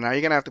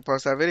going to have to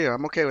post that video.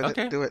 I'm okay with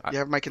it. Do it. You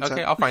have my consent.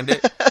 Okay, I'll find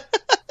it.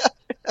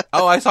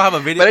 Oh, I still have a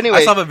video. But anyway,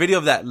 I saw a video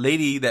of that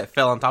lady that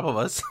fell on top of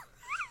us.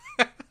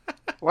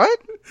 What?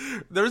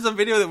 There was a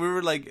video that we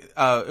were like,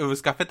 it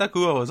was Café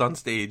Tacuba was on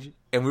stage,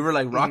 and we were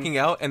like rocking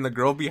out, and the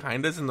girl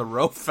behind us in the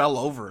row fell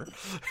over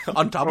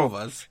on top of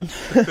us.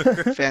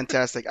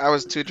 Fantastic. I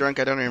was too drunk.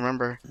 I don't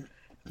remember.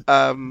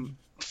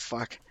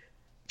 Fuck.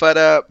 But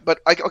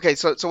okay.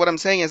 So what I'm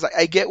saying is,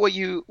 I get what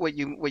you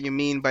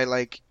mean by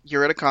like,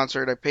 you're at a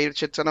concert. I paid a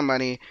shit ton of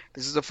money.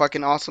 This is a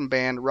fucking awesome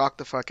band. Rock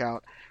the fuck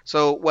out.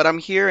 So what I'm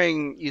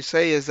hearing you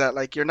say is that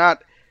like you're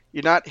not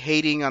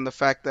hating on the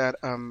fact that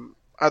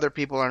other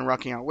people aren't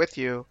rocking out with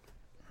you.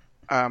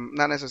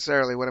 Not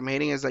necessarily. What I'm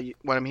hearing is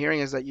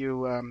that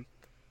you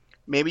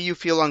maybe you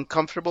feel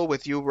uncomfortable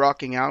with you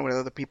rocking out when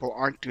other people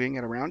aren't doing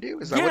it around you.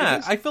 Is that what it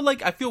is?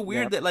 I feel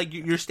weird that like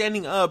you're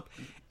standing up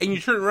and you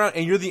turn around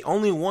and you're the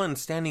only one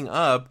standing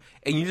up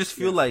and you just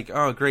feel like,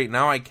 oh great,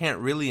 now I can't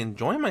really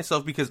enjoy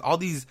myself because all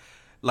these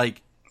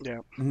like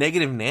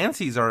negative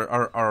Nancys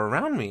are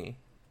around me.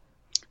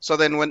 So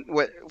then,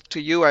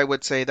 to you, I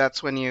would say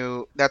that's when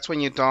you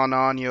dawn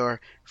on your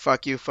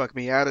 "fuck you, fuck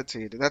me"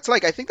 attitude. That's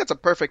like, I think that's a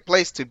perfect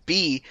place to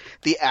be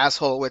the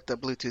asshole with the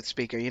Bluetooth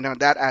speaker. You know,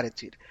 that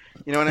attitude.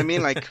 You know what I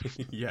mean? Like,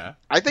 yeah.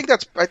 I think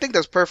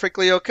that's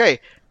perfectly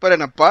okay. But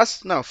in a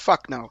bus, no,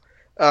 fuck no.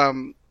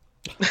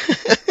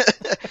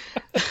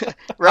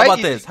 Right?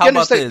 How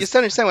about this? You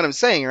understand what I'm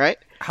saying, right?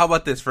 How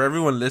about this for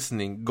everyone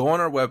listening? Go on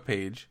our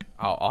webpage.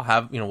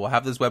 We'll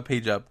have this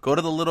webpage up. Go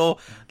to the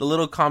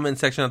little comment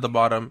section at the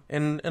bottom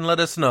and let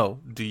us know.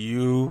 Do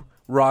you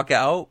rock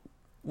out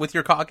with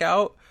your cock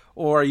out,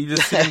 or are you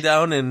just sitting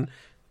down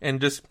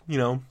and just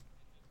if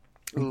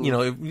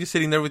you're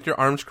sitting there with your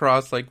arms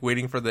crossed, like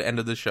waiting for the end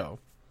of the show?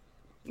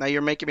 Now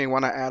you're making me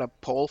want to add a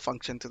poll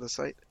function to the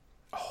site.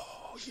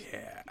 Oh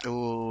yeah.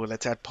 Ooh,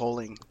 let's add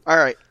polling. All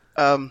right.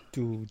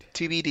 Dude.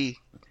 TBD.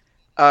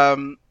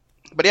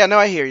 But yeah, no,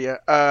 I hear you.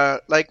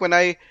 Like when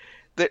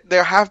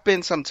there have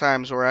been some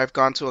times where I've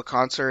gone to a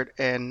concert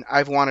and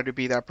I've wanted to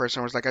be that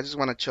person where it's like, I just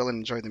want to chill and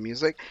enjoy the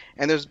music.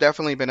 And there's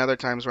definitely been other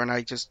times when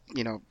I just,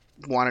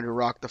 wanted to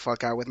rock the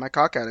fuck out with my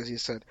cock out, as you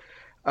said.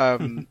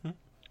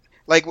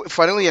 Like,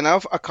 funnily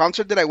enough, a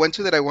concert that I went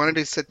to that I wanted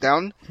to sit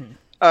down,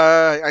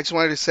 I just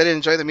wanted to sit and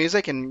enjoy the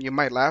music, and you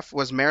might laugh,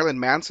 was Marilyn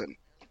Manson.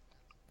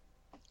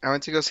 I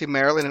went to go see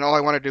Marilyn, and all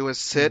I wanted to do was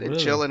sit and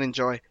chill and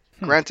enjoy.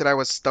 Granted, I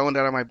was stoned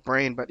out of my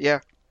brain, but yeah.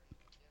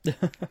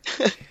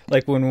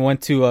 Like when we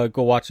went to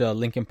go watch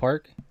Linkin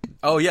Park.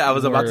 Oh yeah, I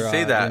was about to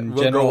say that.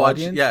 We'll go watch.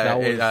 Audience,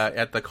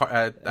 at the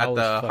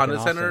Honda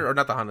Center, awesome. or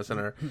not the Honda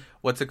Center.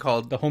 What's it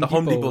called? The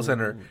Home Depot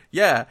Center.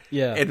 Yeah.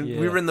 And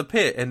yeah. we were in the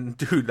pit, and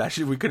dude, that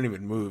shit, we couldn't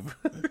even move.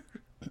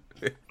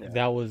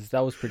 That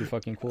was pretty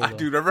fucking cool.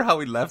 Dude, remember how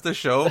we left the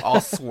show all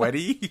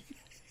sweaty?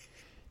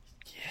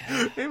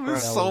 It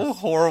was so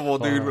horrible,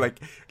 dude.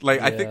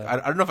 Like I think I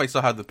don't know if I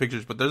still have the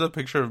pictures, but there's a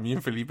picture of me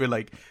and Felipe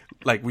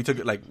like we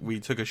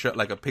took a shot,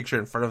 like a picture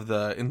in front of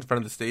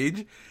the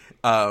stage,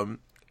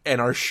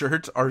 and our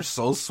shirts are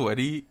so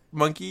sweaty,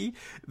 Monkey,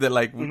 that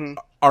like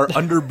our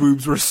under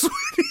boobs were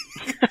sweaty.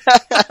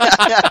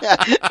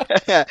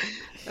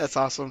 That's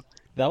awesome.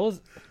 That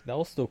was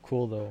still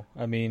cool though.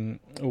 I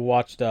mean, we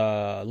watched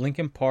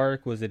Linkin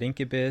Park. Was it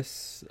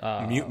Incubus?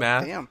 Mute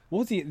Math. Damn. What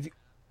was the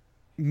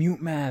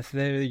Mute Math?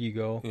 There you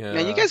go. Yeah.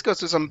 Man, you guys go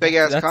to some big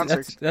ass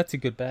concerts. That's a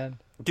good band.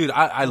 Dude,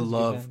 I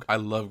love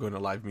going to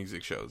live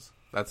music shows.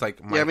 That's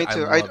like my, me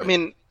too. I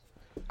mean,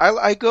 I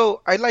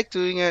like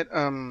doing it.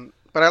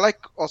 But I like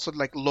also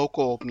like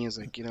local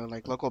music,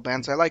 like local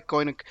bands. I like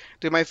going to.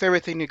 Dude, my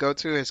favorite thing to go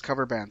to is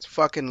cover bands.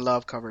 Fucking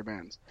love cover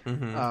bands.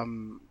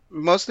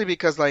 Mostly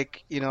because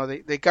like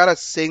they gotta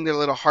sing their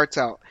little hearts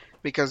out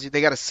because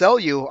they gotta sell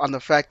you on the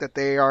fact that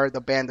they are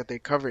the band that they're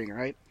covering,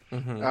 right?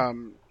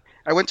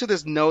 I went to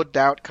this No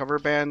Doubt cover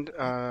band.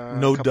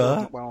 No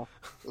Duh.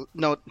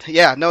 No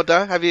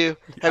Duh. Have you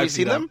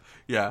seen them?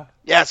 Yeah.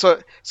 Yeah. So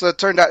it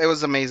turned out it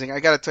was amazing.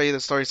 I gotta tell you the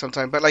story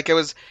sometime. But like it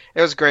was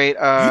great.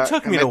 You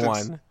took me to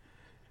one.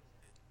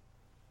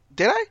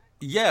 Did I?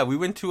 Yeah, we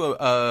went to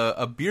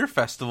a beer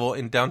festival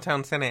in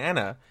downtown Santa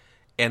Ana,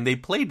 and they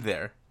played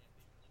there.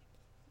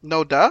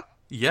 No Duh?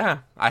 Yeah,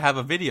 I have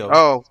a video.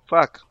 Oh,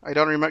 fuck. I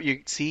don't remember.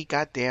 You see?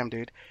 Goddamn,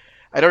 dude.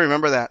 I don't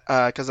remember that,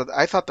 because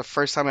I thought the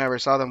first time I ever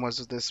saw them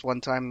was this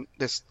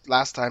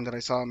last time that I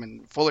saw them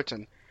in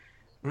Fullerton.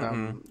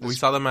 We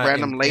saw them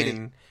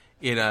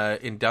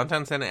in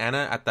downtown Santa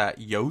Ana at that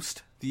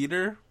Yost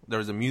Theater. There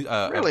was a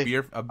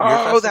beer festival.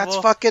 Oh, that's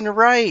fucking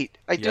right.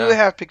 I do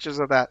have pictures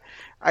of that.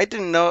 I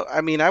didn't know.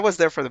 I mean, I was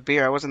there for the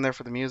beer. I wasn't there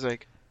for the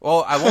music.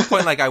 Well, at one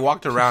point, like I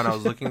walked around, I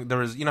was looking. There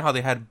was, how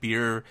they had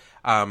beer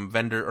not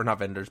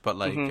vendors, but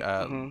like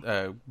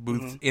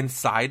booths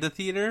inside the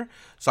theater.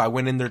 So I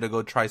went in there to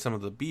go try some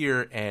of the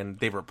beer, and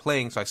they were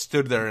playing. So I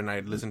stood there and I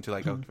listened to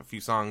like a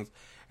few songs,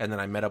 and then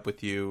I met up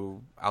with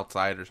you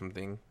outside or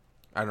something.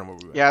 I don't know where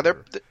we were. Yeah,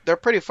 they're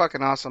pretty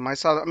fucking awesome. I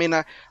saw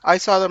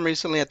them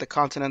recently at the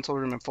Continental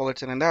Room in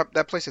Fullerton, and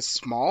that place is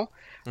small,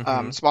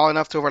 small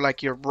enough to where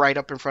like you're right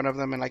up in front of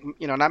them, and like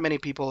not many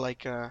people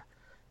like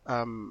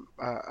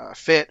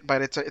fit,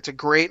 but it's a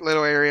great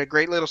little area,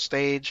 great little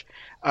stage.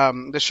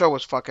 The show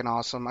was fucking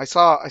awesome. I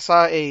saw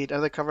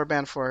another cover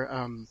band for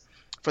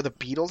the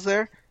Beatles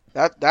there.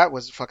 That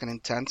was fucking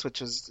intense,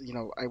 which is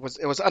it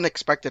was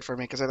unexpected for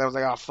me because I was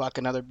like, oh fuck,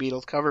 another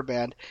Beatles cover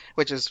band,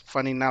 which is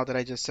funny now that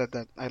I just said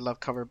that I love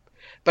cover.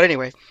 But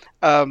anyway,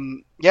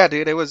 yeah,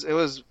 dude, it was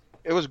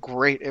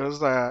great. It was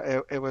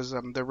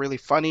they're really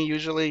funny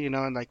usually,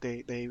 and like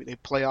they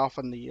play off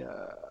on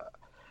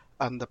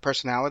the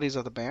personalities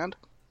of the band.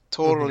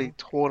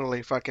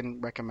 Totally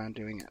fucking recommend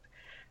doing it.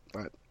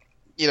 But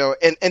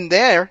and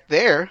there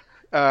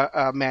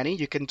Manny,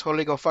 you can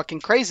totally go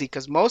fucking crazy.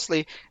 Because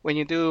mostly when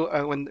you do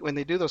when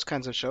they do those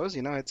kinds of shows,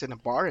 you know, it's in a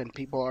bar and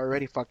people are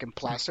already fucking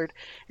plastered.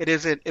 It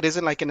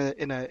isn't like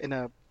in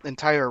a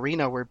entire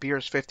arena where beer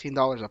is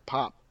 $15 a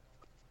pop.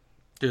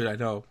 Dude, I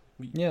know.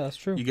 Yeah, that's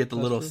true. You get the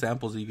That's little true.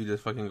 samples, and you can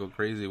just fucking go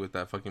crazy with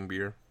that fucking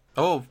beer.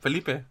 Oh,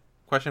 Felipe,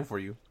 question for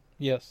you.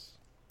 Yes.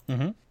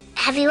 Mm-hmm.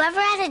 Have you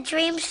ever had a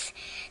dream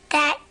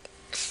that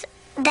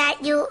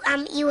you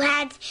want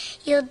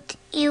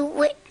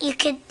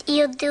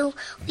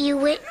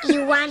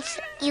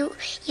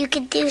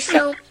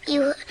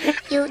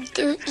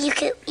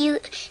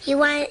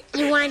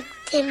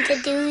him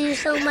to do you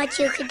so much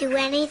you could do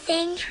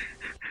anything?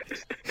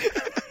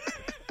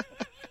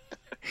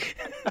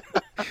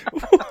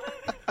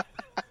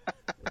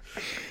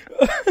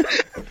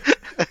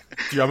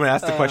 Do you want me to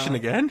ask the question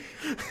again?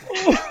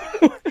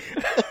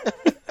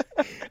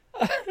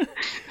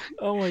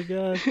 Oh my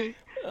god.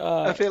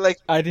 I feel like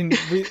I didn't.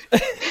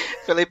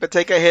 Felipe,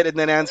 take a hit and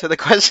then answer the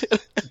question.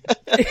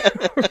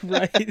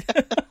 Right.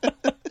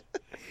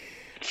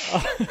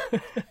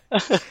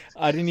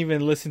 I didn't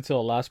even listen to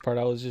the last part.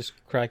 I was just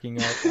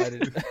cracking up. I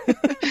didn't.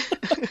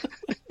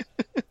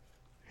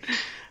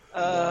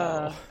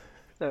 Wow.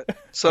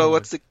 So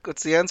what's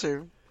the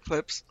answer,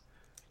 Flips?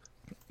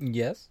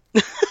 Yes.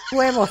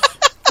 Huevos.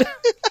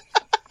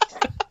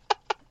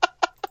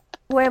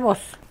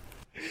 Huevos.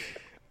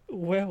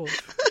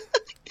 Huevos.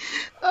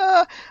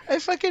 I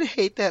fucking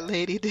hate that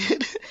lady,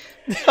 dude.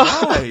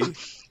 Why?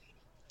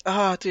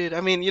 Oh, dude. I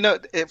mean, you know,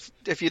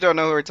 if you don't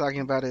know who we're talking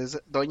about, is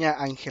Doña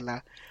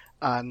Angela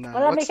on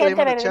Hola, mi what's the name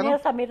gente, of the channel?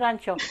 bienvenidos a mi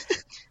rancho.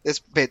 This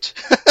bitch.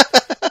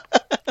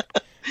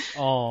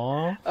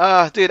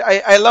 Aww. Dude,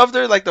 I loved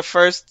her like the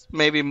first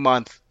maybe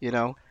month, you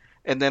know,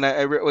 and then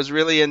I was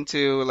really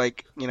into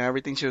like, you know,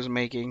 everything she was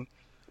making,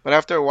 but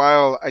after a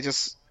while,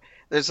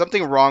 there's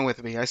something wrong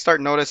with me. I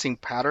start noticing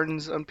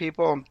patterns on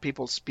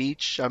people's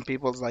speech, on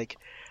people's like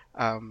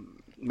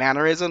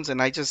mannerisms,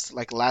 and I just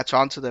like latch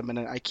onto them, and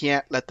I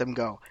can't let them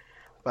go.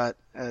 But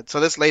so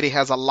this lady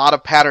has a lot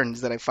of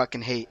patterns that I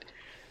fucking hate.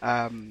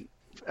 Manny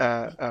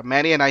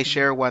and I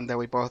share one that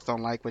we both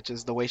don't like, which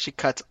is the way she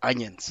cuts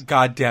onions.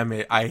 God damn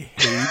it! I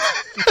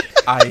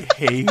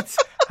hate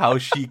how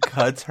she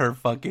cuts her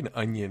fucking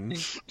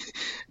onions.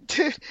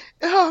 Dude,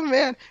 oh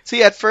man.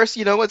 See, at first,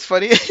 you know what's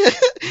funny?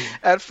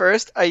 At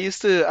first, I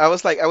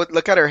would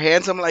look at her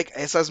hands. I'm like,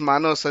 esas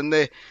manos son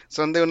de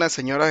una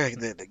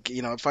señora,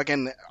 you know,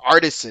 fucking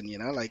artisan, you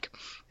know, like,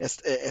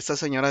 esta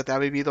señora ha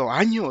vivido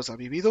años.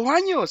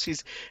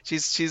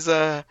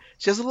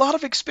 She has a lot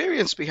of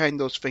experience behind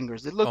those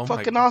fingers. They look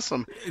fucking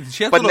awesome.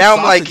 But now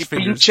I'm like,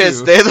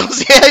 pinches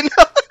dedos. Yeah, I know.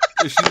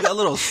 She's got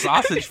little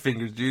sausage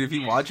fingers, dude. If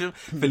you watch them,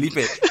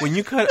 Felipe, when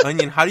you cut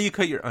onion, how do you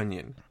cut your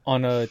onion?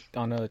 On a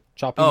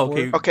chopping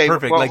board. Okay,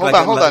 perfect.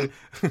 Well, hold on.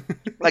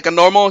 Like a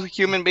normal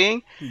human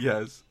being.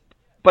 Yes.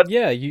 But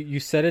yeah, you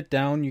set it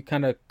down. You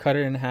kind of cut it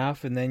in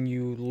half, and then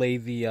you lay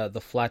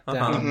the flat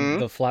down,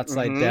 the flat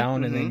side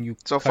down, and then you.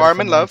 So cut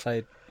farm and love.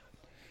 Side.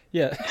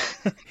 Yeah,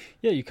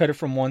 yeah. You cut it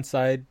from one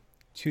side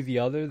to the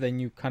other, then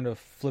you kind of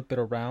flip it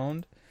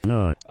around.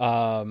 No.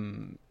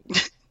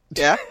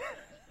 Yeah.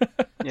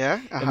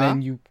 Yeah. And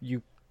then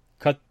you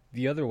cut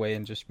the other way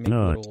and just make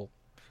little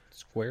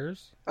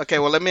squares. Okay,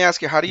 well, let me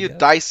ask you, how do you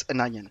dice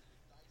an onion?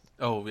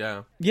 Oh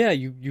yeah. Yeah,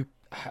 the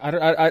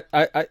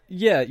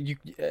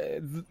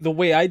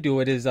way I do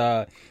it is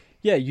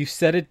you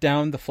set it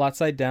down, the flat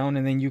side down,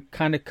 and then you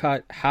kind of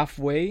cut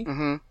halfway,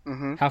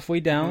 halfway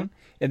down,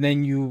 and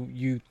then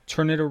you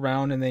turn it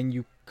around, and then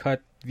you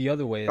cut the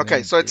other way.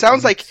 Okay, so it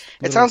sounds like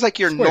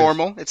you're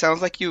normal. It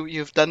sounds like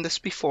you've done this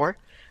before,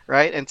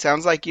 right? And it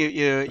sounds like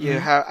you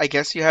have, I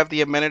guess you have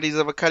the amenities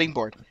of a cutting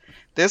board.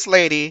 This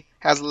lady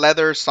has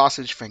leather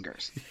sausage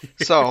fingers.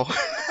 So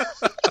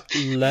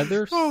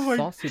leather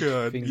sausage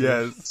fingers.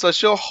 Yes. So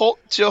she'll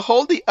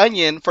hold the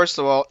onion first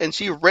of all, and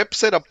she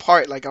rips it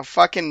apart like a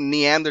fucking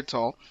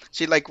Neanderthal.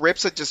 She like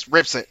rips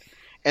it,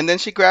 and then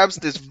she grabs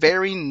this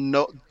very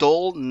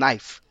dull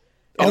knife.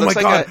 It oh my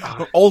like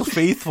god, Old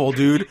Faithful,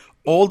 dude.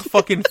 Old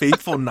fucking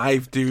Faithful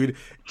knife, dude.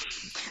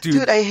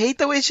 Dude, I hate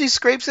the way she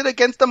scrapes it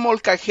against the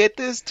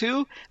molcajetes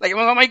too. Like,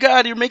 oh my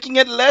god, you're making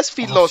it less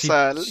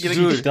filosa.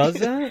 Dude, does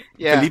that?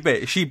 Yeah.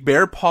 Felipe, she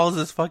bare paws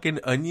this fucking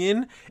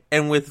onion,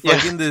 and with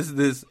fucking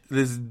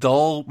this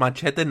dull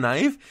machete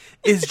knife,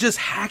 is just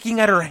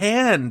hacking at her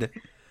hand.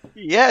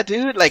 Yeah,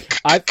 dude. Like,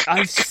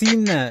 I've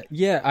seen that.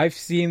 Yeah, I've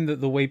seen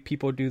the way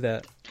people do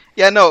that.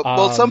 Yeah, no.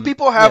 Well, some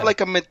people have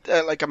like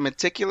a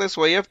meticulous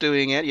way of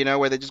doing it, you know,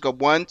 where they just go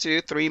 1,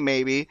 2, 3,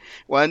 maybe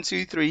 1,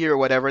 2, 3 or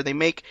whatever. They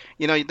make,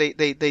 you know,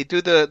 they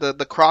do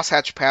the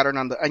crosshatch pattern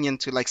on the onion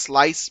to like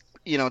slice,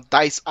 you know,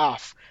 dices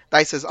off.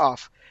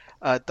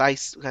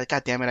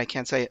 God damn it, I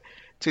can't say it.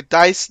 To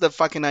dice the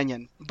fucking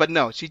onion, but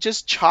no, she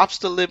just chops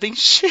the living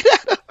shit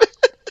out of it.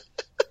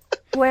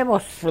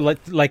 Huevos. For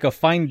like a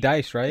fine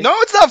dice, right? No,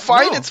 it's not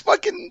fine. No. It's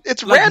fucking.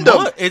 It's like,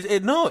 random.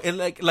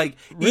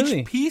 Really?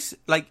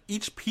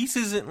 Each piece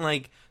isn't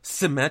like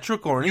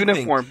symmetric or anything.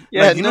 Uniform.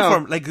 Yeah, like,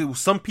 uniform. Like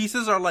some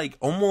pieces are like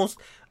almost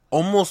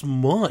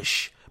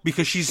mush,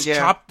 because she's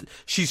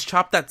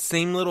chopped that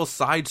same little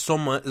side so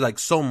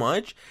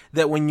much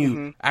that when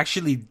you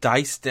actually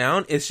dice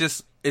down, it's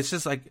just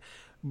like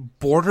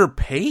border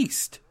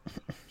paste.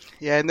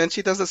 Yeah, and then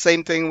she does the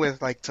same thing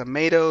with like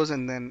tomatoes,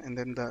 and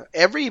then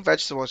every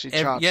vegetable she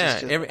chops.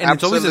 And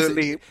it's always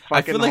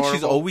I feel like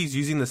she's always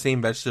using the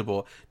same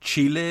vegetable: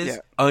 chiles,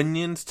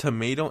 onions,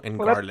 tomato, and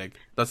garlic.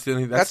 That's the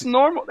only. That's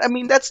normal. I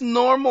mean, that's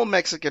normal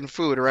Mexican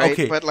food, right?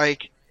 Okay. But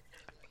like,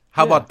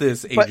 how about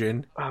this,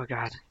 Adrian? Oh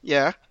God,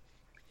 yeah.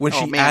 When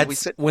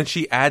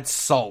she adds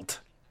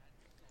salt.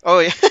 Oh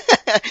yeah.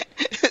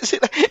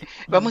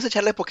 Vamos a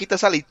echarle poquita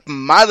sal y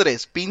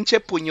madres, pinche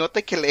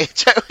puñote que le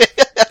echa.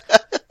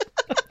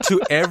 To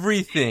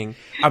everything.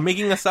 I'm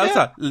making a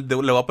salsa. Le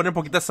voy a poner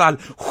poquita sal.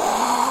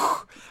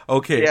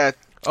 Okay. Yeah.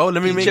 Oh,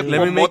 let me make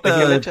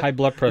the high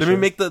blood pressure. Let me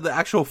make the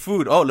actual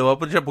food. Oh, le voy a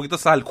poner poquita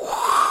sal.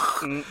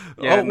 Un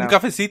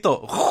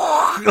cafecito.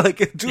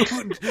 Like,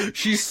 dude,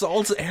 she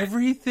salts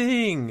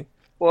everything.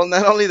 Well,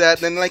 not only that,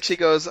 then like she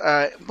goes,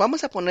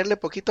 vamos a ponerle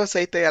poquito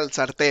aceite al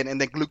sartén,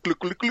 and then gluk gluk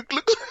gluk gluk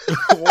gluk.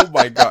 Oh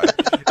my god.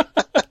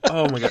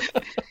 Oh my god.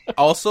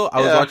 Also, I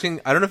was watching,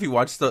 I don't know if you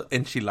watched the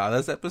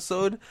enchiladas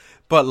episode,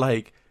 but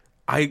like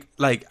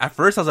at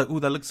first I was like, ooh,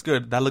 that looks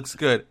good. That looks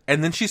good.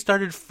 And then she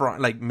started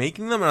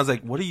making them, and I was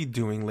like, what are you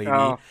doing, lady?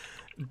 Oh.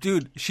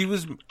 Dude,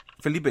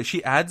 Felipe,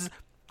 she adds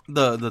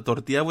the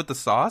tortilla with the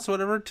sauce or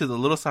whatever to the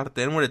little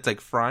sartén where it's like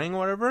frying or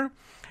whatever.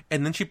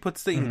 And then she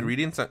puts the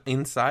ingredients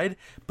inside,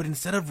 but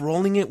instead of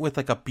rolling it with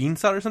like a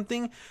pinza or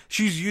something,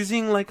 she's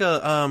using like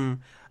a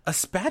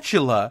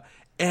spatula,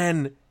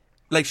 and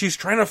like she's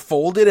trying to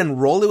fold it and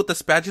roll it with the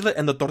spatula,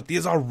 and the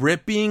tortillas are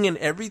ripping and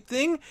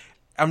everything.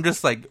 I'm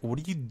just like, what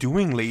are you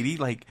doing, lady?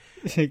 Like,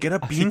 get a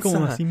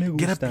pinza,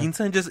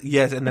 and just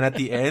and then at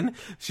the end,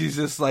 she's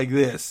just like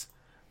this.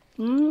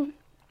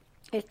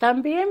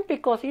 Están bien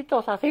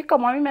picositos, así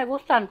como a mí me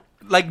gustan.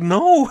 Like,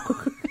 no.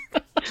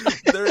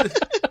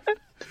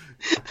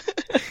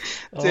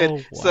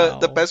 Dude, wow. So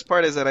the best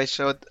part is that I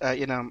showed,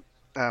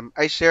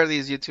 I share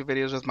these YouTube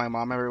videos with my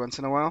mom every once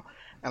in a while,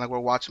 and like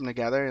we'll watch them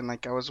together. And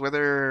like I was with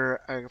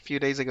her a few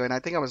days ago, and I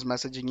think I was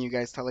messaging you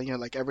guys, telling you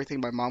like everything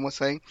my mom was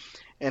saying,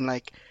 and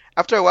like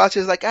after a while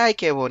she's like, ay,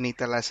 qué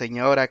bonita la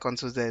señora con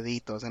sus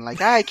deditos, and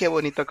like, ay, qué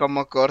bonito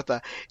como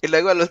corta. Y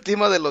luego al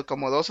último de los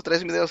como 2 o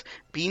 3 videos,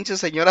 pinche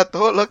señora,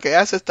 todo lo que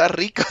hace está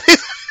rico.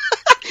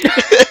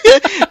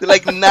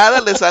 Like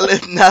nada le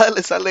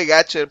sale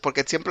gacho,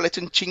 porque siempre le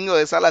echa un chingo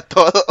de sal a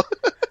todo.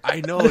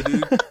 I know,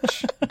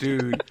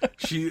 dude.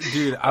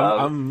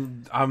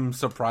 I'm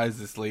surprised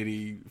this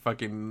lady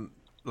fucking,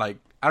 like,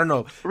 I don't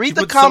know. Read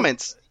the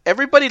comments.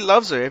 Everybody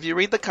loves her. If you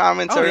read the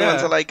comments,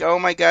 everyone's like, "Oh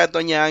my God,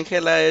 Doña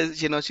Angela is,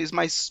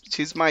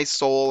 she's my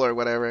soul," or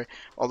whatever.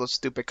 All those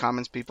stupid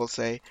comments people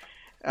say.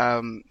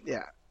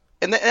 Yeah.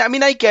 And I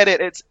mean, I get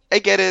it. I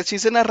get it.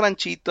 She's in a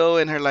ranchito,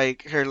 and her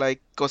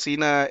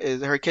cocina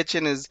her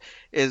kitchen is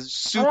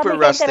super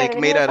rustic,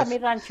 made out of.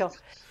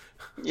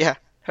 Yeah,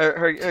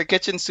 her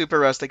kitchen's super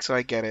rustic, so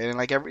I get it. And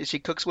like she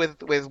cooks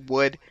with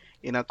wood,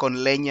 con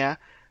leña.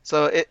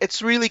 So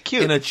it's really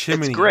cute. In a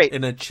chimney. It's great.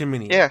 In a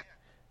chimney. Yeah.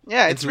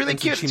 Yeah, it's really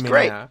cute. It's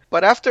great.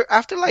 But after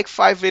like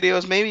 5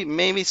 videos,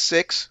 maybe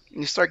 6,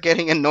 you start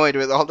getting annoyed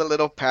with all the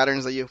little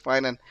patterns that you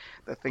find and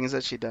the things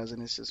that she does,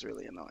 and it's just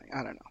really annoying.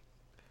 I don't know.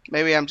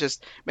 Maybe I'm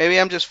just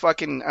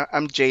fucking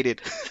I'm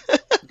jaded.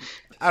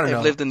 I don't know.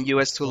 I've lived in the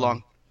U.S. too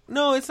long.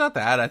 No, it's not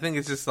that. I think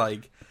it's just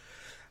like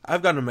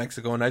I've gone to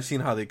Mexico and I've seen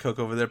how they cook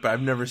over there, but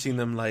I've never seen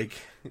them like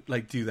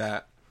do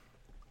that.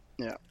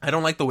 Yeah. I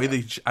don't like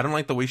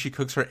the way she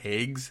cooks her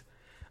eggs.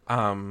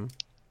 I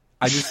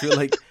just feel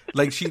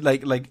like she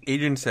like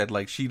Adrian said,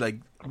 like she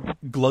like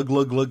glug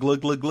glug glug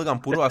glug glug glug on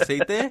puro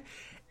aceite,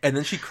 and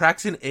then she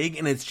cracks an egg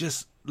and it's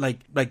just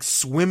like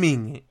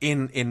swimming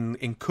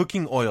in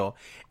cooking oil,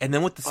 and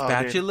then with the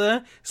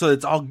spatula, so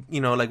it's all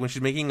like when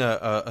she's making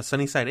a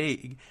sunny side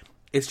egg,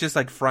 it's just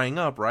like frying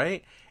up,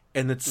 right?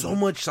 And it's so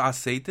much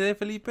aceite,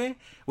 Felipe,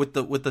 with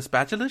the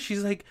spatula,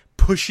 she's like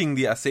pushing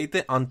the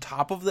aceite on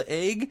top of the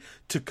egg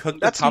to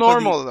cook. That's the top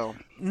normal, of though.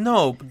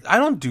 No, I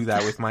don't do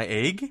that with my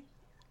egg.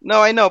 No,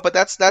 I know, but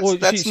that's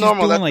she's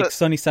normal. Doing that's like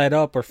sunny side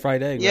up or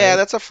fried egg. Yeah, right?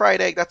 that's a fried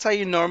egg. That's how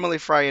you normally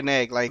fry an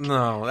egg. Like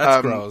no,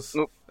 that's gross.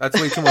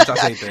 That's way too much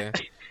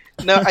aceite.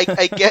 No,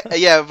 I get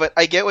but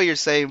I get what you're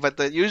saying.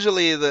 But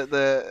usually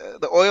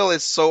the oil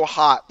is so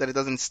hot that it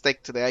doesn't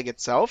stick to the egg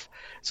itself,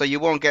 so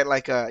you won't get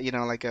like a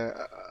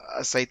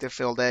aceite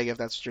filled egg if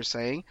that's what you're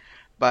saying,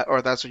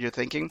 or that's what you're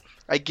thinking.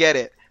 I get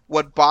it.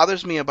 What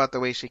bothers me about the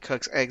way she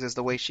cooks eggs is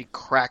the way she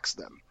cracks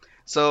them.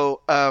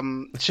 So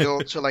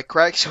she'll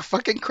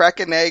fucking crack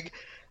an egg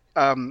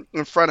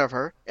in front of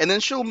her, and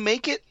then she'll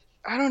make it.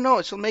 I don't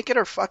know. She'll make it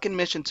her fucking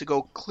mission to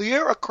go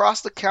clear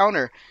across the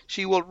counter.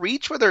 She will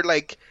reach with her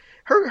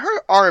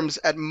her arms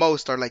at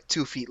most are like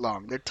 2 feet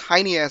long. They're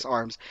tiny ass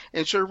arms,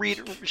 and she'll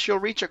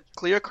reach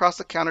clear across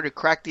the counter to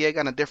crack the egg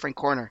on a different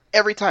corner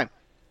every time.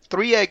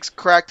 3 eggs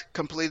cracked,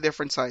 completely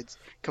different sides,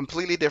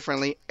 completely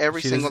differently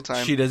every single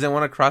time. She doesn't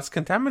want to cross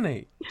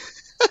contaminate.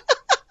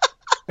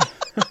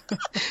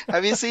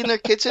 Have you seen their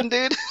kitchen,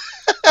 dude?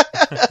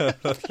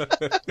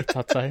 It's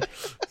outside.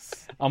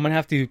 I'm gonna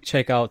have to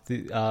check out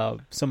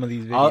some of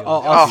these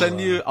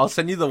videos. I'll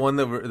send you the one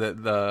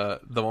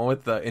the one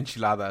with the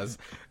enchiladas,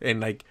 and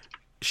like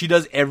she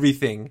does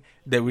everything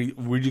that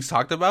we just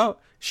talked about.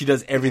 She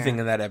does everything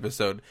in that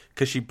episode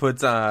because she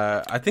puts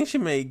I think she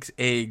makes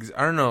eggs.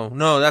 I don't know.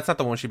 No, that's not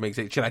the one she makes.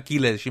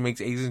 Chilaquiles. She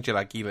makes eggs and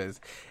chilaquiles,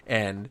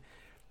 and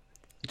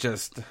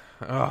just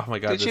oh my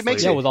god. Dude, she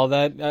makes with all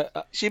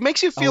that. She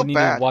makes you feel need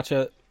bad. To watch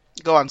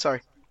Go on.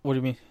 Sorry. What do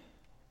you mean?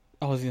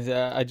 I was gonna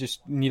say I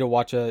just need to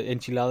watch a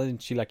enchiladas and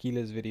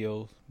chilaquiles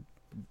video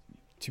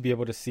to be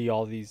able to see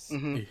all these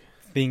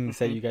things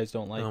that you guys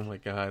don't like. Oh my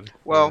god.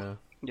 Well,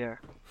 yeah.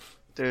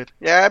 Dude.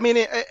 Yeah, I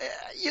mean,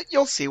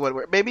 you'll see what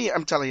we're... Maybe,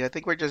 I'm telling you, I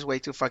think we're just way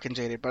too fucking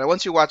jaded. But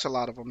once you watch a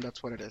lot of them,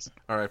 that's what it is.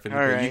 All right, Felipe.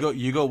 All right.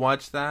 You go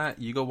watch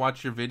that. You go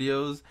watch your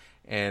videos.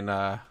 And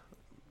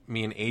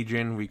me and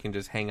Adrian, we can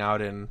just hang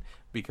out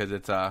because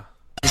it's...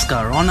 It's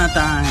Corona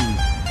time.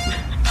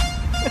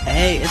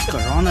 Hey, it's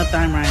Corona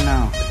time right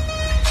now.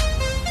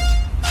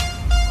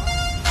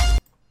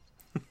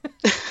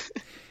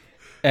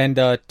 And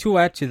to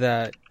add to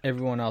that,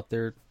 everyone out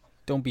there,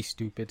 don't be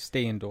stupid.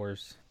 Stay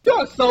indoors.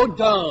 You're so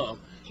dumb.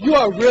 You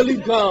are really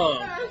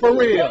dumb. For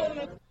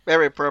real.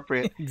 Very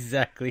appropriate.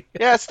 Exactly.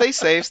 Yeah, stay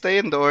safe, stay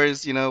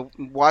indoors,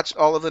 watch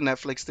all of the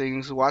Netflix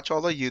things, watch all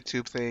the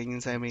YouTube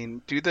things. I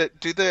mean, do the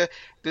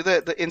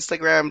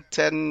Instagram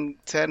 10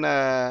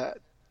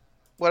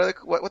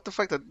 what the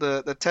fuck,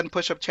 the 10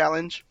 push-up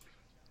challenge.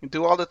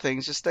 Do all the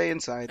things, just stay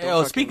inside.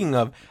 Speaking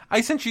of, I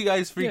sent you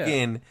guys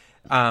freaking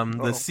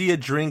the see a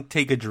drink,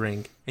 take a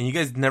drink, and you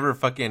guys never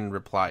fucking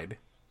replied.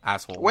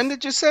 Assholes. When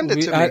did you send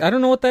it to me? I don't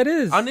know what that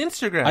is. On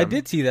Instagram. I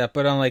did see that,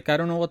 but I'm like, I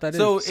don't know what that is.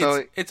 So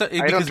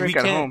I don't drink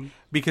at home.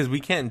 Because we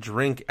can't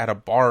drink at a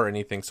bar or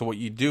anything. So what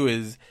you do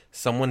is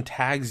someone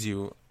tags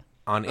you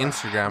on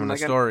Instagram in a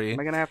story. Am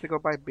I going to have to go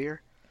buy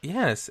beer?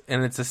 Yes,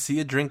 and it's a see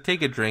a drink,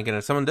 take a drink. And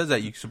if someone does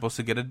that, you're supposed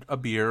to get a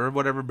beer or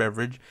whatever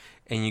beverage.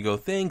 And you go,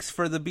 thanks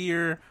for the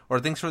beer or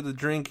thanks for the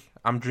drink.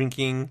 I'm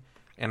drinking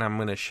and I'm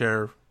going to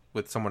share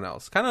with someone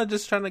else. Kind of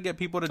just trying to get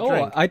people to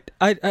drink.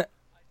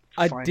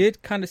 I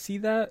did kind of see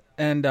that,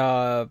 and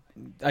I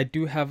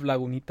do have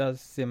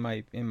Lagunitas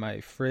in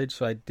my fridge,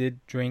 so I did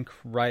drink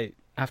right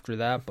after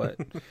that, but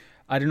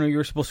I didn't know you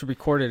were supposed to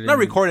record it. Not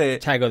record it.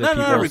 Tag other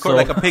people. No, record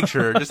like a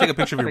picture. Just take a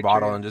picture of your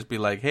bottle and just be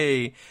like,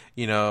 hey,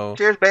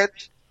 cheers,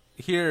 bitch.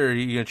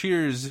 Here,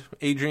 cheers,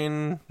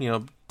 Adrian.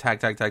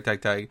 Tag,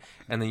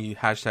 and then you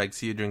hashtag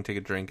see a drink, take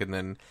a drink, and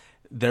then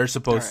they're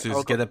supposed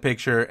to get a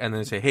picture and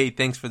then say, hey,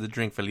 thanks for the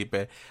drink,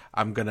 Felipe.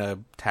 I'm gonna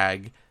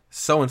tag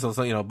so-and-so,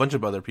 a bunch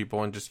of other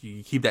people, and just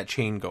you keep that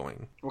chain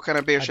going. What kind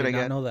of beer should I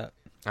get? I know that.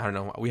 I don't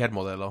know. We had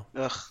Modelo.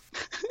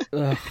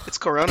 Ugh. It's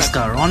Corona. It's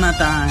Corona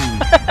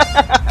time.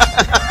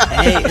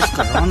 Hey, it's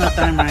Corona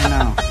time right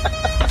now.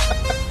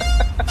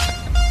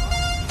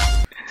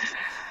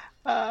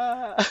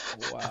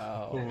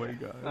 Wow. Oh my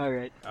god. All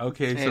right.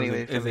 Okay, so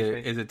anyway,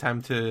 is it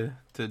time to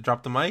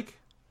drop the mic?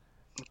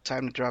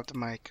 Time to drop the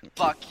mic.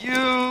 Fuck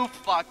you,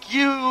 fuck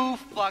you,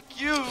 fuck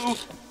you.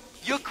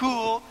 You're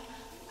cool.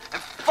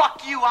 And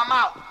fuck you, I'm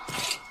out.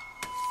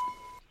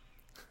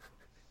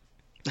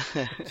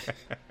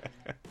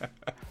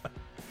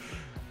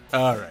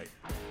 All right.